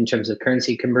might be in terms of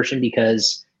currency conversion?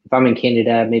 Because if I'm in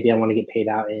Canada, maybe I want to get paid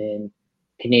out in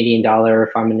Canadian dollar.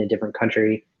 If I'm in a different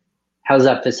country, how does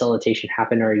that facilitation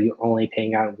happen? Or are you only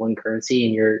paying out in one currency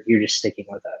and you're just sticking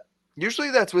with it?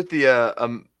 Usually that's with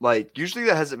the usually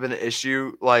that hasn't been an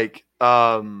issue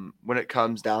when it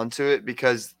comes down to it,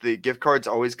 because the gift cards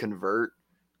always convert.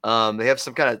 They have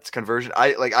some kind of conversion.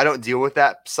 I don't deal with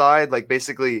that side. Like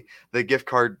basically the gift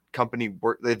card company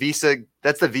the Visa,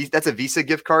 that's a Visa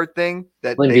gift card thing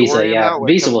that they Visa, worry about when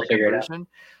it Visa comes will to figure it out. conversion.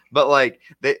 But like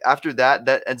they after that,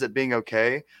 that ends up being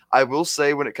okay. I will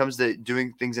say when it comes to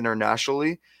doing things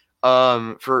internationally,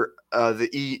 for the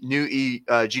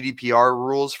GDPR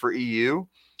rules for EU,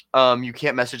 you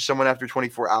can't message someone after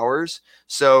 24 hours.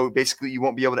 So basically, you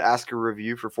won't be able to ask a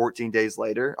review for 14 days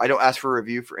later. I don't ask for a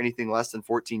review for anything less than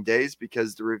 14 days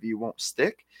because the review won't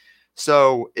stick.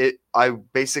 So I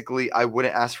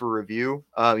wouldn't ask for a review.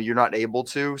 You're not able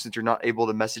to, since you're not able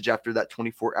to message after that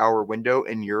 24-hour window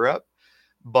in Europe.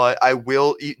 But I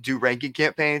will do ranking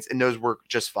campaigns, and those work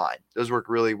just fine. Those work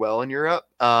really well in Europe,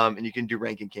 and you can do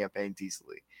ranking campaigns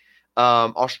easily.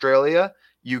 Australia,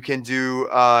 you can do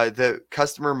the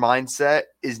customer mindset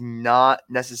is not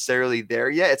necessarily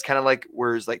there yet. It's kind of like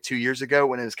whereas like 2 years ago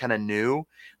when it was kind of new.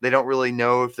 They don't really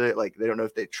know if they don't know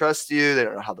if they trust you. They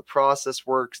don't know how the process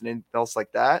works and anything else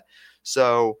like that.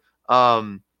 So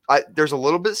there's a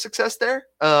little bit of success there.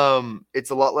 It's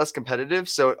a lot less competitive.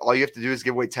 So all you have to do is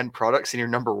give away 10 products and you're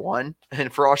number one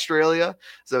and for Australia.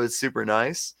 So it's super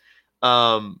nice.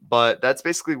 But that's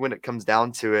basically when it comes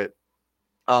down to it,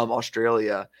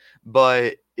 Australia.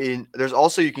 But there's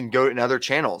also, you can go in other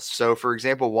channels. So for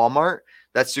example, Walmart,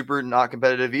 that's super not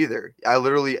competitive either.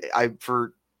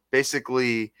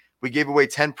 We gave away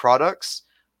 10 products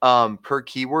per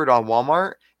keyword on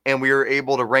Walmart, and we were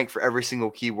able to rank for every single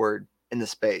keyword in the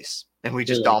space, and we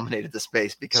just dominated the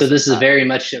space because. So this is very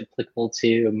much applicable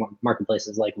to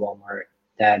marketplaces like Walmart,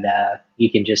 that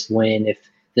you can just win if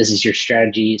this is your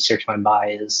strategy. Search My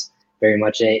Buy is very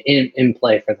much in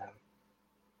play for them.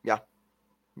 Yeah,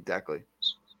 exactly.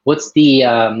 What's the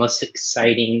most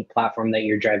exciting platform that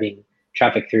you're driving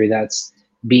traffic through that's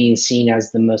being seen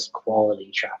as the most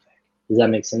quality traffic? Does that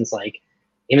make sense? Like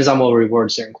Amazon will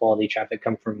reward certain quality traffic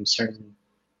come from certain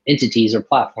entities or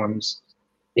platforms.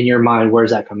 In your mind,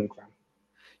 where's that coming from?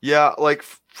 Yeah, like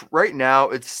right now,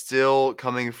 it's still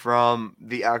coming from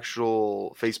the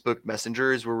actual Facebook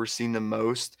Messenger is where we're seeing the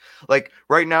most. Like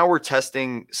right now, we're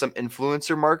testing some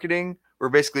influencer marketing. We're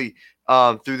basically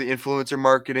through the influencer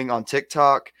marketing on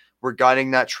TikTok, we're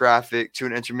guiding that traffic to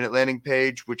an intermittent landing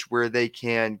page, where they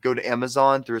can go to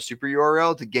Amazon through a super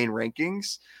URL to gain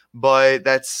rankings. But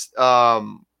that's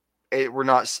we're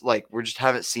not like we just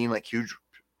haven't seen like huge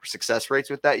success rates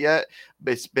with that yet.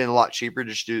 But it's been a lot cheaper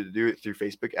just to do it through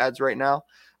Facebook ads right now.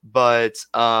 But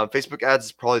Facebook ads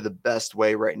is probably the best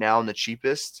way right now and the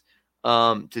cheapest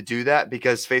to do that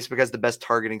because Facebook has the best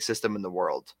targeting system in the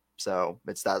world. So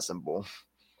it's that simple.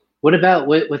 What about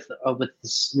with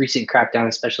this recent crackdown,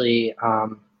 especially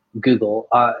Google?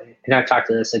 And I've talked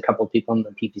to this a couple of people in the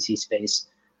PPC space.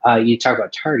 You talk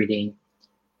about targeting.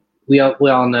 We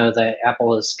all know that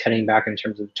Apple is cutting back in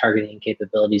terms of targeting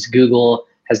capabilities. Google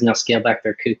has now scaled back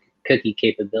their cookie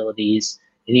capabilities,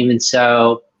 and even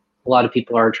so, a lot of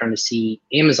people are trying to see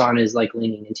Amazon is like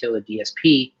leaning into a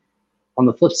DSP. On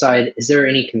the flip side, is there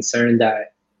any concern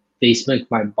that Facebook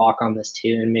might balk on this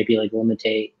too, and maybe like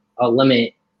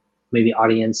limit maybe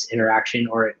audience interaction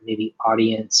or maybe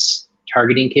audience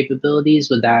targeting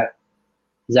capabilities? Is that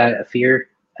a fear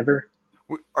ever?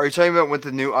 Are you talking about with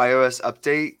the new iOS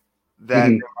update?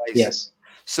 Yes.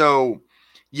 So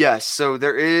yes, so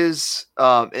there is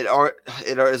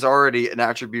it is already an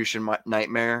attribution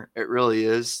nightmare. It really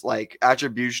is. Like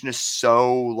attribution is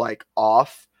so like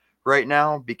off right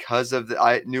now because of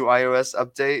the new iOS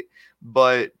update.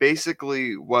 But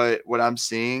basically, what I'm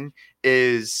seeing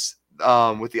is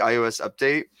with the iOS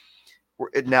update,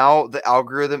 now the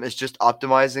algorithm is just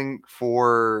optimizing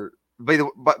for.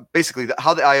 But basically,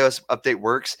 how the iOS update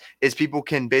works is people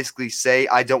can basically say,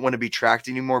 "I don't want to be tracked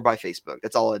anymore by Facebook."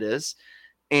 That's all it is.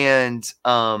 And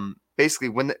basically,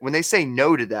 when they say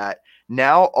no to that,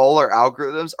 now all our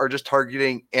algorithms are just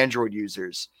targeting Android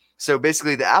users. So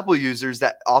basically, the Apple users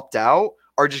that opt out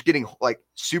are just getting like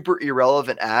super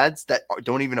irrelevant ads that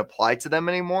don't even apply to them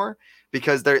anymore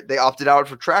because they opted out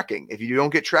for tracking. If you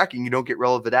don't get tracking, you don't get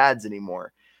relevant ads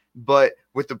anymore. But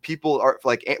with the people are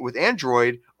like with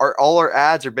Android, all our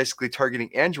ads are basically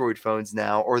targeting Android phones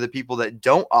now, or the people that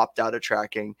don't opt out of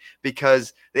tracking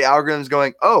because the algorithm's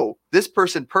going, oh, this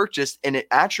person purchased and it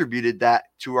attributed that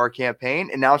to our campaign,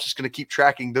 and now it's just going to keep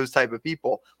tracking those type of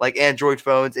people, like Android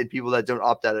phones and people that don't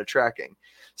opt out of tracking.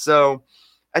 So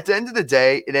at the end of the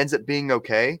day, it ends up being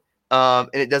okay. And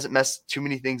it doesn't mess too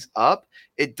many things up.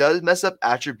 It does mess up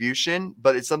attribution,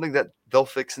 but it's something that they'll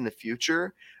fix in the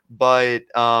future. But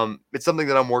it's something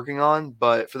that I'm working on.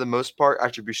 But for the most part,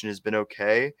 attribution has been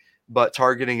okay. But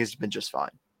targeting has been just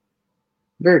fine.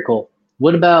 Very cool.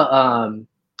 What about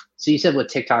so you said with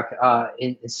TikTok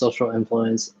in social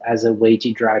influence as a way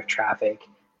to drive traffic?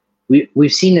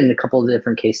 We've seen in a couple of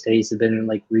different case studies that have been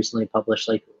like recently published,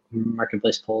 like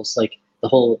marketplace polls, like the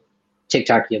whole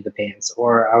TikTok, you have the pants,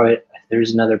 or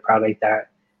there's another product that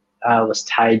was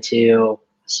tied to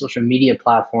a social media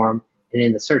platform, and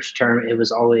in the search term, it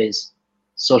was always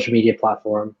social media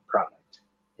platform product,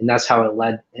 and that's how it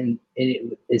led. And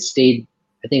it stayed.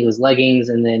 I think it was leggings,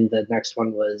 and then the next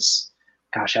one was,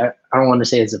 gosh, I don't want to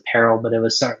say it's apparel, but it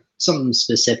was something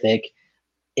specific.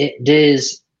 It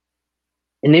is,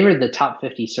 and they were the top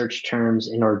 50 search terms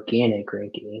in organic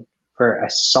ranking for a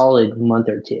solid month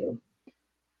or two.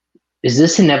 Is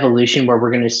this an evolution where we're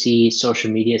going to see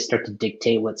social media start to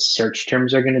dictate what search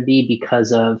terms are going to be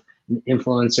because of an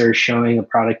influencer showing a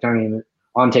product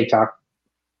on TikTok?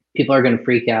 People are going to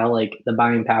freak out, like the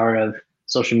buying power of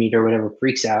social media or whatever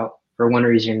freaks out for one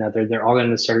reason or another. They're all going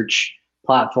to search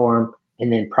platform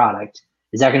and then product.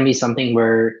 Is that going to be something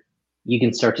where you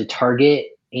can start to target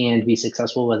and be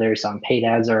successful, whether it's on paid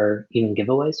ads or even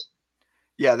giveaways?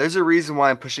 Yeah, there's a reason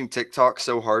why I'm pushing TikTok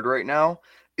so hard right now,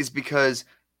 is because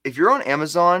if you're on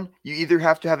Amazon, you either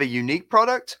have to have a unique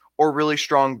product or really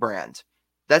strong brand.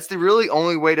 That's the really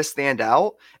only way to stand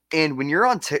out. And when you're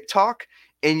on TikTok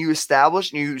and you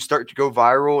establish and you start to go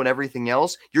viral and everything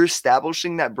else, you're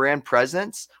establishing that brand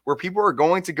presence where people are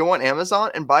going to go on Amazon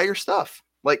and buy your stuff.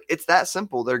 Like, it's that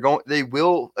simple. They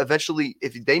will eventually,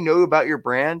 if they know about your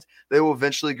brand, they will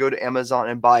eventually go to Amazon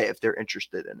and buy it if they're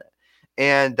interested in it.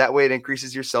 And that way it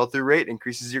increases your sell-through rate,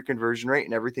 increases your conversion rate,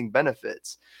 and everything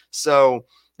benefits. So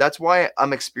that's why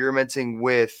I'm experimenting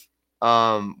with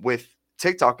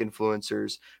TikTok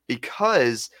influencers,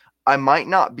 because I might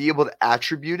not be able to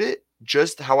attribute it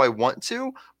just how I want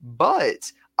to,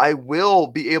 but I will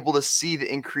be able to see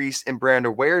the increase in brand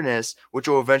awareness, which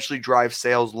will eventually drive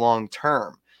sales long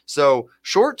term. So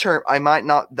short term,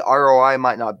 the ROI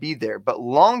might not be there, but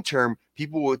long term,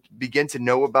 people will begin to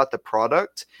know about the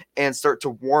product and start to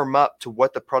warm up to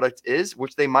what the product is,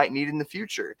 which they might need in the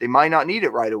future. They might not need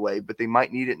it right away, but they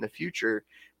might need it in the future,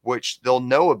 which they'll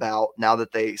know about now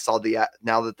that they saw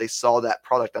that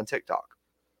product on TikTok.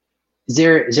 Is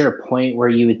there a point where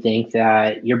you would think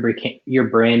that your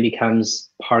brand becomes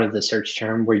part of the search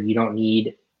term where you don't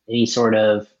need any sort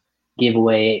of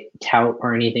giveaway tout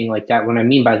or anything like that? What I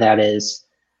mean by that is,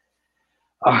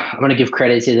 I'm going to give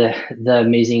credit to the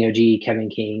amazing OG Kevin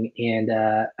King, and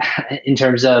in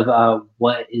terms of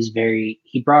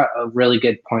he brought a really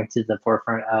good point to the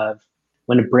forefront of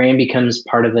when a brand becomes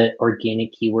part of an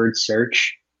organic keyword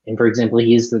search. And for example, he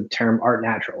used the term art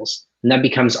naturals, and that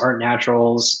becomes art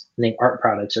naturals, I think art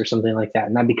products or something like that.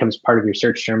 And that becomes part of your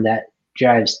search term that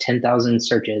drives 10,000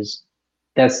 searches.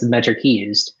 That's the metric he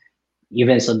used. You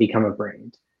eventually become a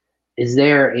brand. Is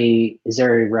there a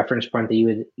reference point that you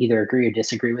would either agree or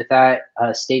disagree with that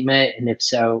statement? And if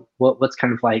so, what's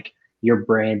kind of like your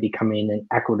brand becoming an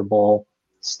equitable,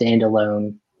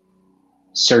 standalone,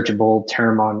 searchable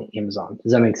term on Amazon?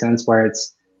 Does that make sense? Where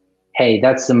it's, hey,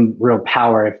 that's some real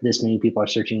power if this many people are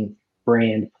searching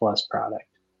brand plus product.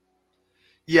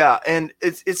 Yeah, and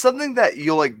it's something that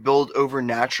you'll like build over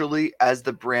naturally as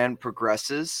the brand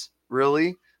progresses,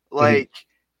 really. Like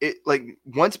it like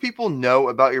once people know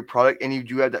about your product and you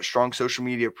do have that strong social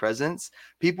media presence,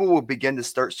 people will begin to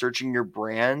start searching your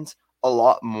brand a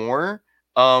lot more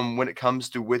when it comes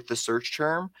to with the search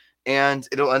term, and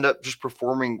it'll end up just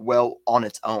performing well on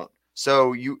its own.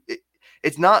 So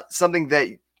it's not something that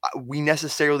we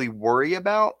necessarily worry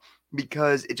about,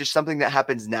 because it's just something that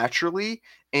happens naturally.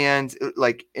 And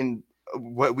like in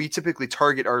what we typically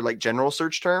target are like general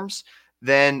search terms.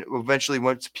 Then eventually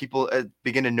once people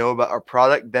begin to know about our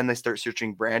product, then they start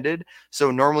searching branded.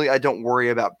 So normally I don't worry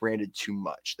about branded too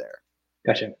much there.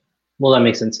 Gotcha. Well, that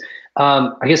makes sense.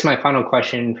 I guess my final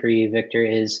question for you, Victor,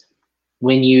 is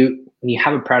when you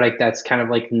have a product that's kind of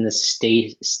like in the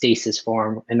stasis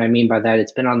form, and I mean by that,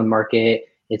 it's been on the market,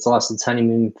 it's lost its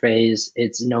honeymoon phase,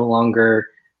 it's no longer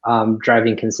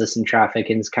driving consistent traffic,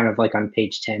 and it's kind of like on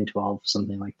page 10, 12,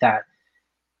 something like that.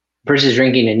 Versus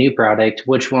ranking a new product,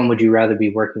 which one would you rather be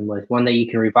working with? One that you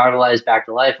can revitalize back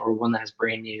to life, or one that has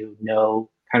brand new, no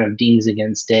kind of dings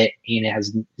against it, and it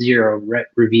has zero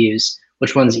reviews?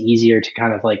 Which one's easier to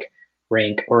kind of like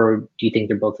rank, or do you think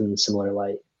they're both in a similar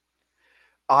light?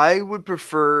 I would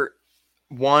prefer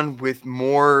one with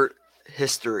more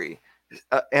history.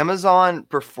 Amazon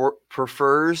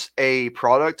prefers a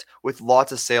product with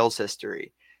lots of sales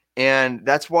history. And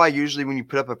that's why usually when you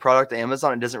put up a product to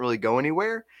Amazon, it doesn't really go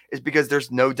anywhere, is because there's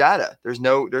no data. There's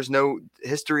no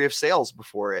history of sales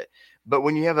before it. But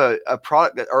when you have a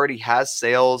product that already has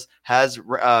sales, has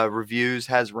reviews,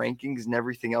 has rankings and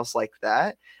everything else like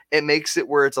that, it makes it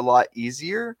where it's a lot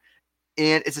easier.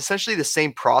 And it's essentially the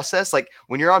same process. Like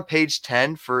when you're on page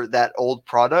 10 for that old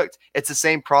product, it's the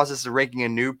same process of ranking a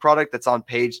new product that's on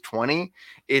page 20.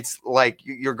 It's like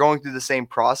you're going through the same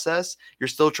process. You're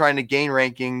still trying to gain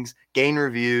rankings, gain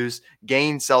reviews,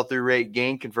 gain sell-through rate,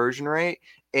 gain conversion rate.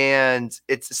 And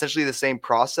it's essentially the same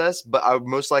process, but I would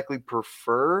most likely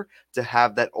prefer to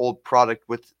have that old product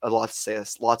with a lot of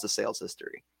sales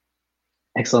history.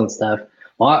 Excellent stuff.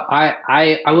 Well,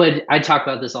 I'd talk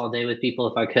about this all day with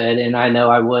people if I could, and I know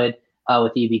I would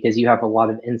with you because you have a lot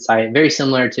of insight, very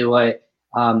similar to what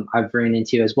I've ran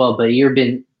into as well. But you've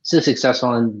been so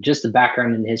successful in just the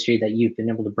background and history that you've been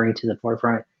able to bring to the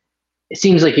forefront. It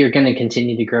seems like you're going to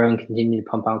continue to grow and continue to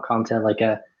pump out content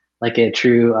like a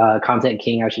true content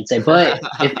king, I should say. But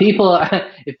if people,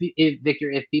 if Victor,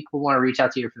 if people want to reach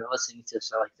out to you for listening to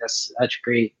this, like that's such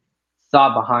great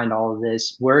thought behind all of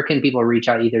this, where can people reach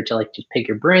out either to like just pick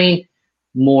your brain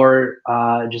more,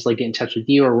 just like get in touch with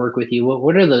you or work with you?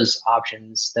 What are those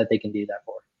options that they can do that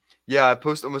for? Yeah, I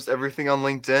post almost everything on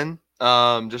LinkedIn.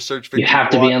 Just search Victor. You have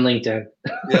to be on LinkedIn.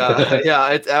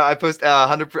 Yeah. I post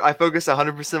 100. I focus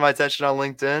 100% of my attention on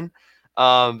LinkedIn.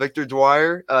 Victor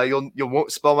Dwyer. You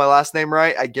won't spell my last name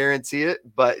right, I guarantee it.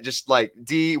 But just like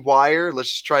D Wire,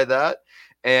 let's just try that.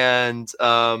 And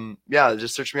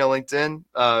just search me on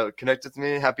LinkedIn. Connect with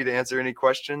me. Happy to answer any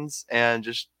questions. And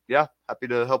just happy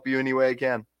to help you any way I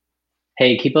can.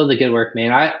 Hey, keep up the good work,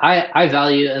 man. I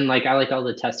value and like I like all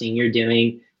the testing you're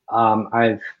doing.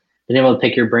 I've been able to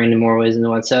pick your brain in more ways than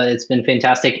one, so it's been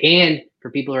fantastic. And for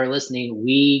people who are listening,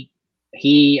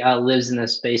 he lives in a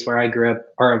space where I grew up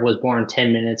or was born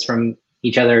 10 minutes from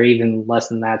each other, even less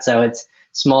than that. So it's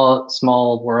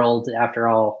small world after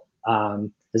all,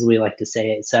 as we like to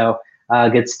say it. So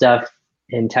good stuff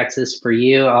in Texas for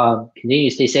you. Continue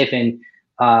to stay safe. And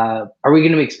are we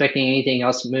going to be expecting anything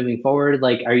else moving forward?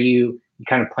 Like, are you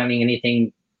kind of planning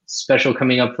anything special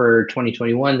coming up for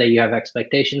 2021 that you have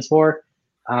expectations for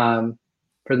the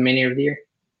remainder of the year?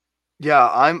 Yeah,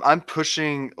 I'm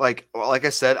pushing like I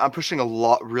said, I'm pushing a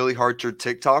lot really hard to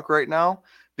TikTok right now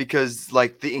because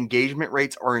like the engagement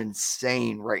rates are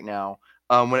insane right now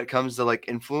when it comes to like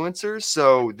influencers.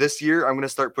 So this year I'm going to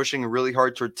start pushing really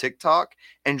hard toward TikTok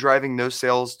and driving those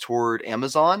sales toward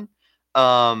Amazon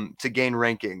to gain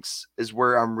rankings is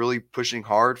where I'm really pushing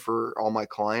hard for all my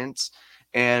clients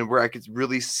and where I could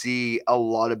really see a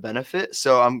lot of benefit.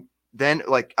 So I'm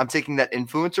taking that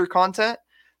influencer content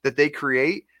that they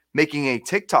create, making a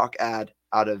TikTok ad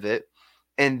out of it,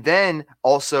 and then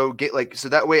also so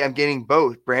that way I'm getting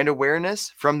both brand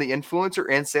awareness from the influencer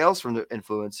and sales from the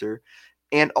influencer,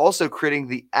 and also creating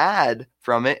the ad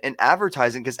from it and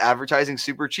advertising, because advertising's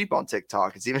super cheap on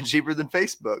TikTok. It's even cheaper than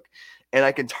Facebook. And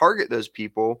I can target those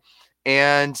people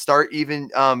and start even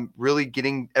really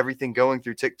getting everything going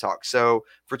through TikTok. So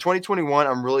for 2021,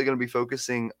 I'm really going to be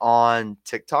focusing on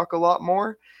TikTok a lot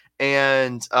more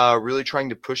and really trying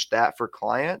to push that for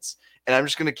clients. And I'm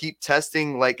just going to keep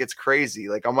testing like it's crazy.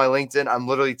 Like on my LinkedIn, I'm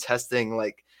literally testing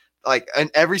like in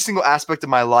every single aspect of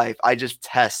my life. I just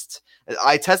test.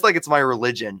 I test like it's my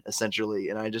religion, essentially.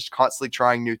 And I just constantly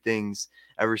trying new things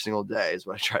every single day is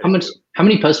what I try to do. How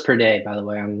many posts per day, by the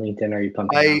way, on LinkedIn are you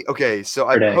pumping out? So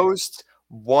I post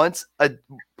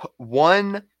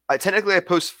technically I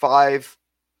post 5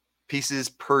 pieces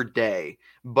per day,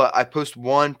 but I post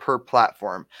 1 per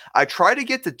platform. I try to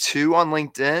get to 2 on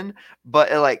LinkedIn, but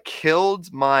it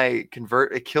killed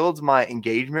my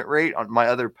engagement rate on my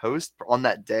other post on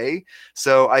that day.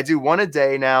 So I do 1 a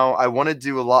day now. I want to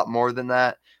do a lot more than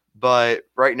that, but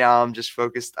right now I'm just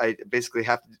focused. I basically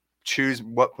have to choose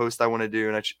what post I want to do,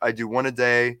 and I do 1 a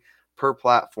day per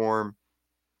platform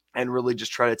and really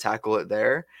just try to tackle it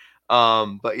there.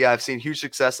 But yeah, I've seen huge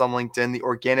success on LinkedIn. The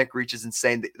organic reach is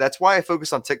insane. That's why I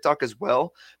focus on TikTok as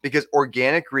well, because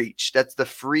organic reach, that's the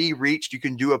free reach. You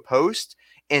can do a post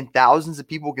and thousands of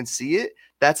people can see it.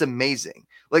 That's amazing.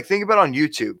 Like think about on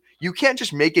YouTube. You can't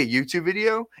just make a YouTube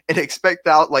video and expect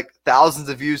thousands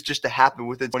of views just to happen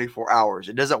within 24 hours.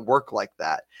 It doesn't work like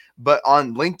that. But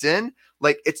on LinkedIn,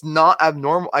 it's not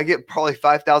abnormal. I get probably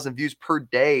 5,000 views per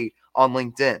day on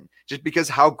LinkedIn just because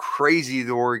how crazy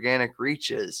the organic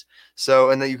reach is. So,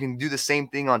 and then you can do the same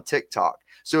thing on TikTok.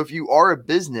 So if you are a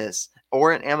business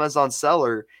or an Amazon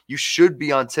seller, you should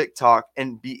be on TikTok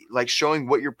and be showing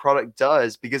what your product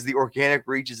does, because the organic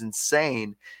reach is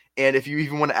insane. And if you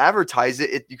even want to advertise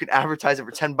it, you can advertise it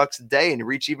for $10 a day and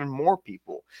reach even more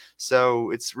people.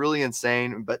 So it's really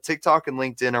insane. But TikTok and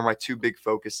LinkedIn are my 2 big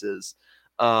focuses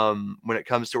when it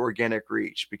comes to organic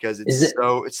reach, because it's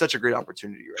such a great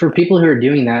opportunity for now. People who are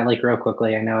doing that, real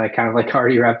quickly, I know I kind of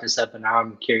already wrapped this up, and now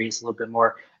I'm curious a little bit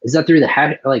more. Is that through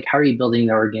how are you building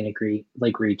the organic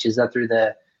reach? Is that through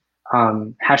the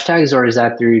hashtags, or is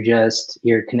that through just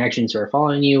your connections who are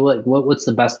following you? What's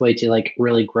the best way to like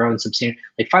really grow and substantial?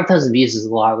 Like 5,000 views is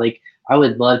a lot. Like I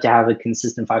would love to have a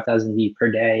consistent 5,000 view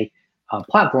per day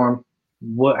platform.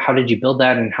 How did you build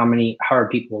that, and how are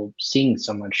people seeing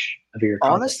so much of your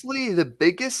content? Honestly, the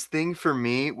biggest thing for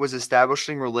me was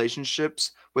establishing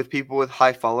relationships with people with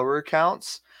high follower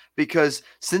accounts, because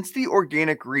since the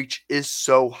organic reach is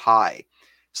so high,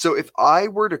 so if I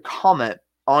were to comment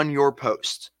on your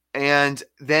post, and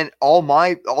then all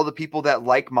the people that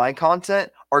like my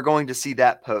content are going to see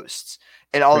that post,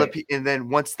 and Right. and then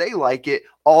once they like it,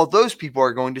 all those people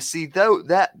are going to see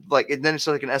that, like, and then it's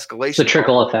like an It's the escalation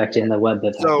trickle funnel from effect in there. the web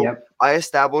effect. So Yep. I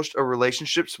established a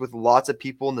relationships with lots of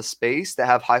people in the space that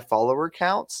have high follower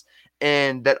counts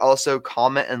and that also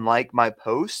comment and like my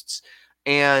posts.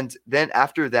 And then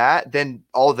after that, then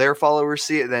all their followers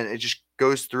see it. Then it just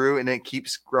goes through and it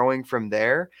keeps growing from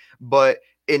there. But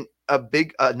in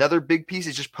another big piece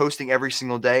is just posting every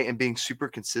single day and being super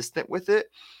consistent with it.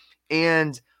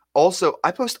 And also,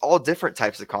 I post all different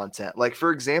types of content. Like,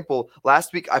 for example,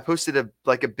 last week I posted a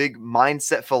big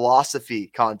mindset philosophy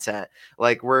content,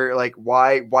 like where like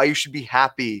why you should be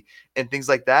happy and things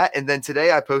like that. And then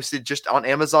today I posted just on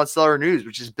Amazon Seller News,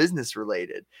 which is business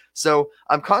related. So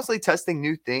I'm constantly testing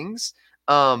new things.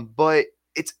 But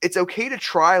it's okay to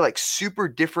try like super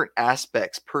different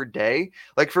aspects per day.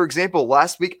 Like, for example,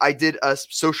 last week I did a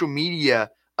social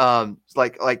media, all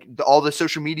the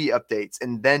social media updates,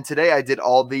 and then today I did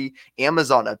all the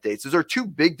Amazon updates. Those are two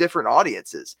big different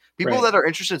audiences. People Right. that are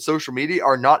interested in social media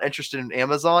are not interested in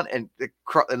Amazon, and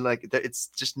like it's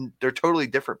just they're totally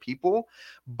different people.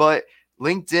 But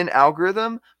LinkedIn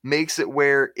algorithm makes it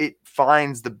where it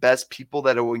finds the best people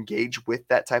that will engage with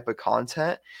that type of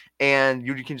content, and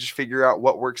you can just figure out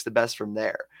what works the best from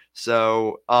there.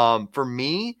 So for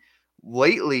me,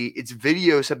 lately its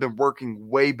videos have been working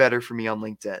way better for me on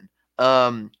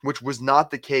LinkedIn, which was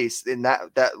not the case in that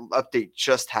update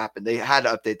just happened. They had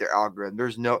to update their algorithm.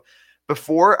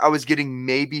 Before I was getting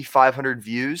maybe 500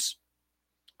 views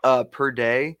per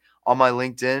day on my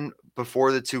LinkedIn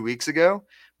before the 2 weeks ago,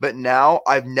 but now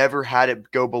I've never had it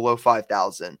go below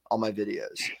 5,000 on my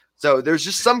videos. So there's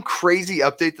just some crazy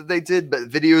update that they did, but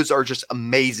videos are just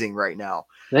amazing right now.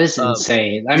 That is Um,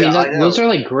 insane. I yeah, mean, I those know. are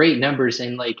like great numbers,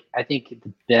 and like I think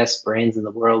the best brands in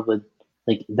the world would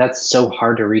like that's so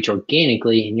hard to reach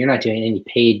organically, and you're not doing any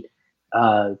paid,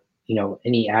 uh,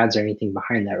 any ads or anything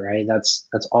behind that, right? That's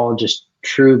all just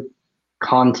true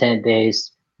content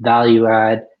based value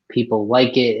add. People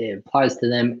like it, it applies to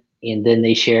them, and then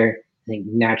they share. I think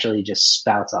naturally just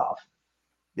spouts off.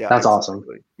 Yeah, That's awesome.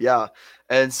 exactly. Yeah.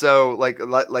 And so like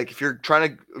if you're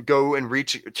trying to go and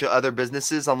reach to other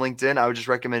businesses on LinkedIn, I would just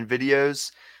recommend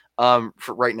videos.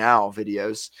 For right now,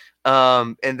 videos.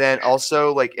 And then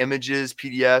also like images,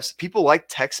 PDFs. People like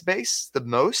text-based the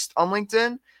most on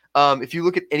LinkedIn. If you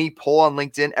look at any poll on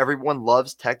LinkedIn, everyone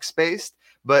loves text-based,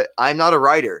 but I'm not a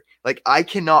writer. Like I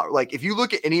cannot, like, if you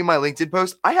look at any of my LinkedIn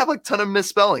posts, I have like ton of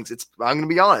misspellings. I'm gonna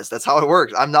be honest, that's how it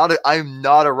works. I'm not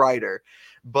a writer.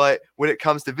 But when it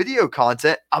comes to video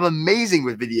content, I'm amazing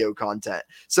with video content.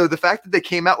 So the fact that they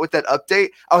came out with that update,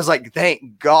 I was like,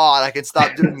 thank God I can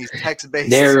stop doing these text-based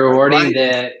They're rewarding writings.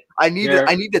 the I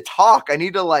they're need to talk. I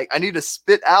need to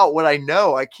spit out what I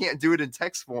know. I can't do it in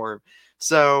text form.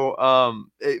 So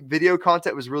video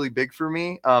content was really big for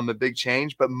me, a big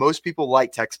change, but most people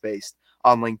like text-based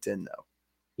on LinkedIn though.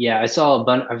 Yeah, I saw a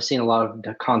bunch. I've seen a lot of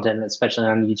the content, especially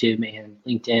on YouTube and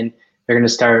LinkedIn. They're going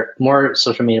to start more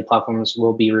social media platforms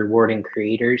will be rewarding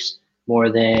creators more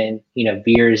than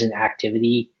viewers and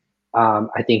activity.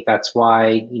 I think that's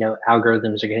why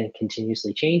algorithms are going to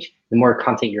continuously change. The more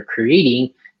content you're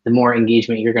creating, the more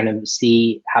engagement you're going to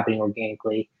see happening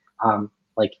organically.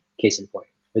 Like case in point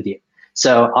with you.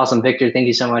 So awesome, Victor. Thank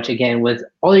you so much again with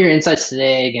all your insights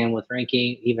today. Again with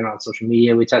ranking, even on social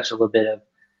media, we touched a little bit of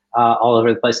all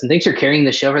over the place. And thanks for carrying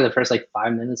the show for the first like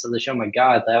 5 minutes of the show. My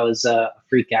God, that was a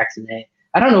freak accident.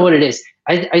 I don't know what it is.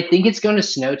 I think it's going to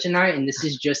snow tonight, and this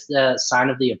is just the sign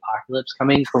of the apocalypse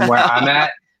coming from where I'm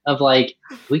at. Of like,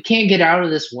 we can't get out of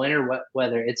this winter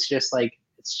weather. It's just like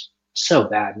it's so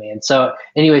bad, man. So,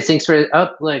 anyways, thanks for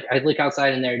up. Look, I look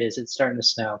outside, and there it is. It's starting to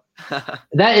snow.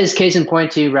 That is case in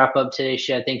point to wrap up today's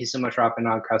show. Thank you so much for hopping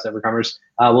on Crossover Commerce.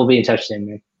 We'll be in touch soon,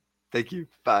 man. Thank you.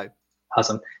 Bye.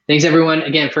 Awesome. Thanks, everyone,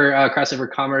 again, for Crossover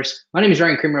Commerce. My name is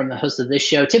Ryan Kramer. I'm the host of this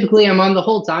show. Typically, I'm on the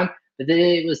whole time, but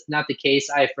it was not the case.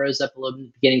 I froze up a little bit at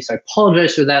the beginning, so I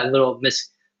apologize for that little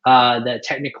that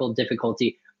technical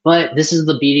difficulty. But this is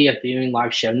the beauty of doing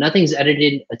live show. Nothing's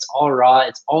edited. It's all raw.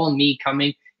 It's all me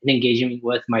coming and engaging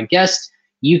with my guest.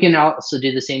 You can also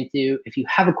do the same too. If you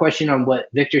have a question on what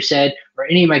Victor said or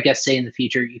any of my guests say in the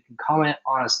future, you can comment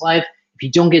on us live. If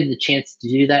you don't get the chance to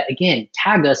do that, again,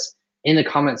 tag us in the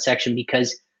comment section,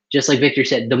 because just like Victor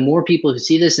said, the more people who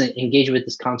see this and engage with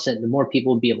this content, the more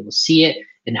people will be able to see it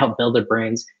and help build their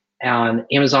brands on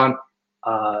Amazon,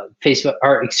 Facebook,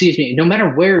 or excuse me, no matter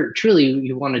where truly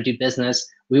you want to do business,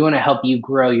 we want to help you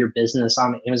grow your business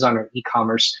on Amazon or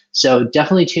e-commerce. So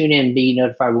definitely tune in, be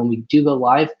notified when we do go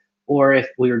live, or if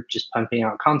we're just pumping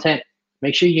out content.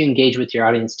 Make sure you engage with your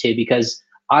audience too, because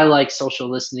I like social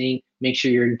listening. Make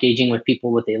sure you're engaging with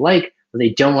people, what they like, what they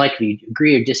don't like, if you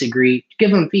agree or disagree.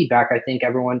 Give them feedback. I think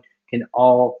everyone can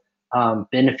all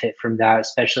benefit from that,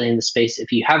 especially in the space.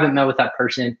 If you haven't met with that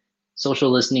person, social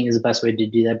listening is the best way to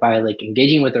do that, by like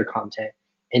engaging with their content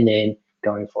and then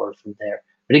going forward from there.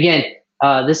 But again,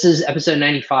 this is episode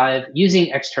 95,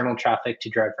 using external traffic to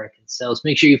drive rankings sales.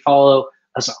 Make sure you follow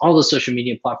us on all the social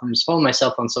media platforms. Follow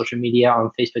myself on social media,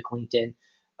 on Facebook, LinkedIn,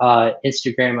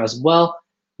 Instagram as well.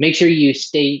 Make sure you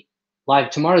stay live.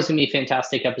 Tomorrow's going to be a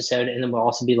fantastic episode, and then we'll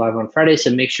also be live on Friday.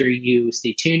 So make sure you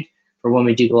stay tuned for when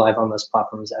we do go live on those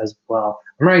platforms as well.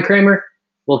 I'm Ryan Kramer.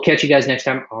 We'll catch you guys next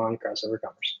time on Crossover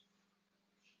Commerce.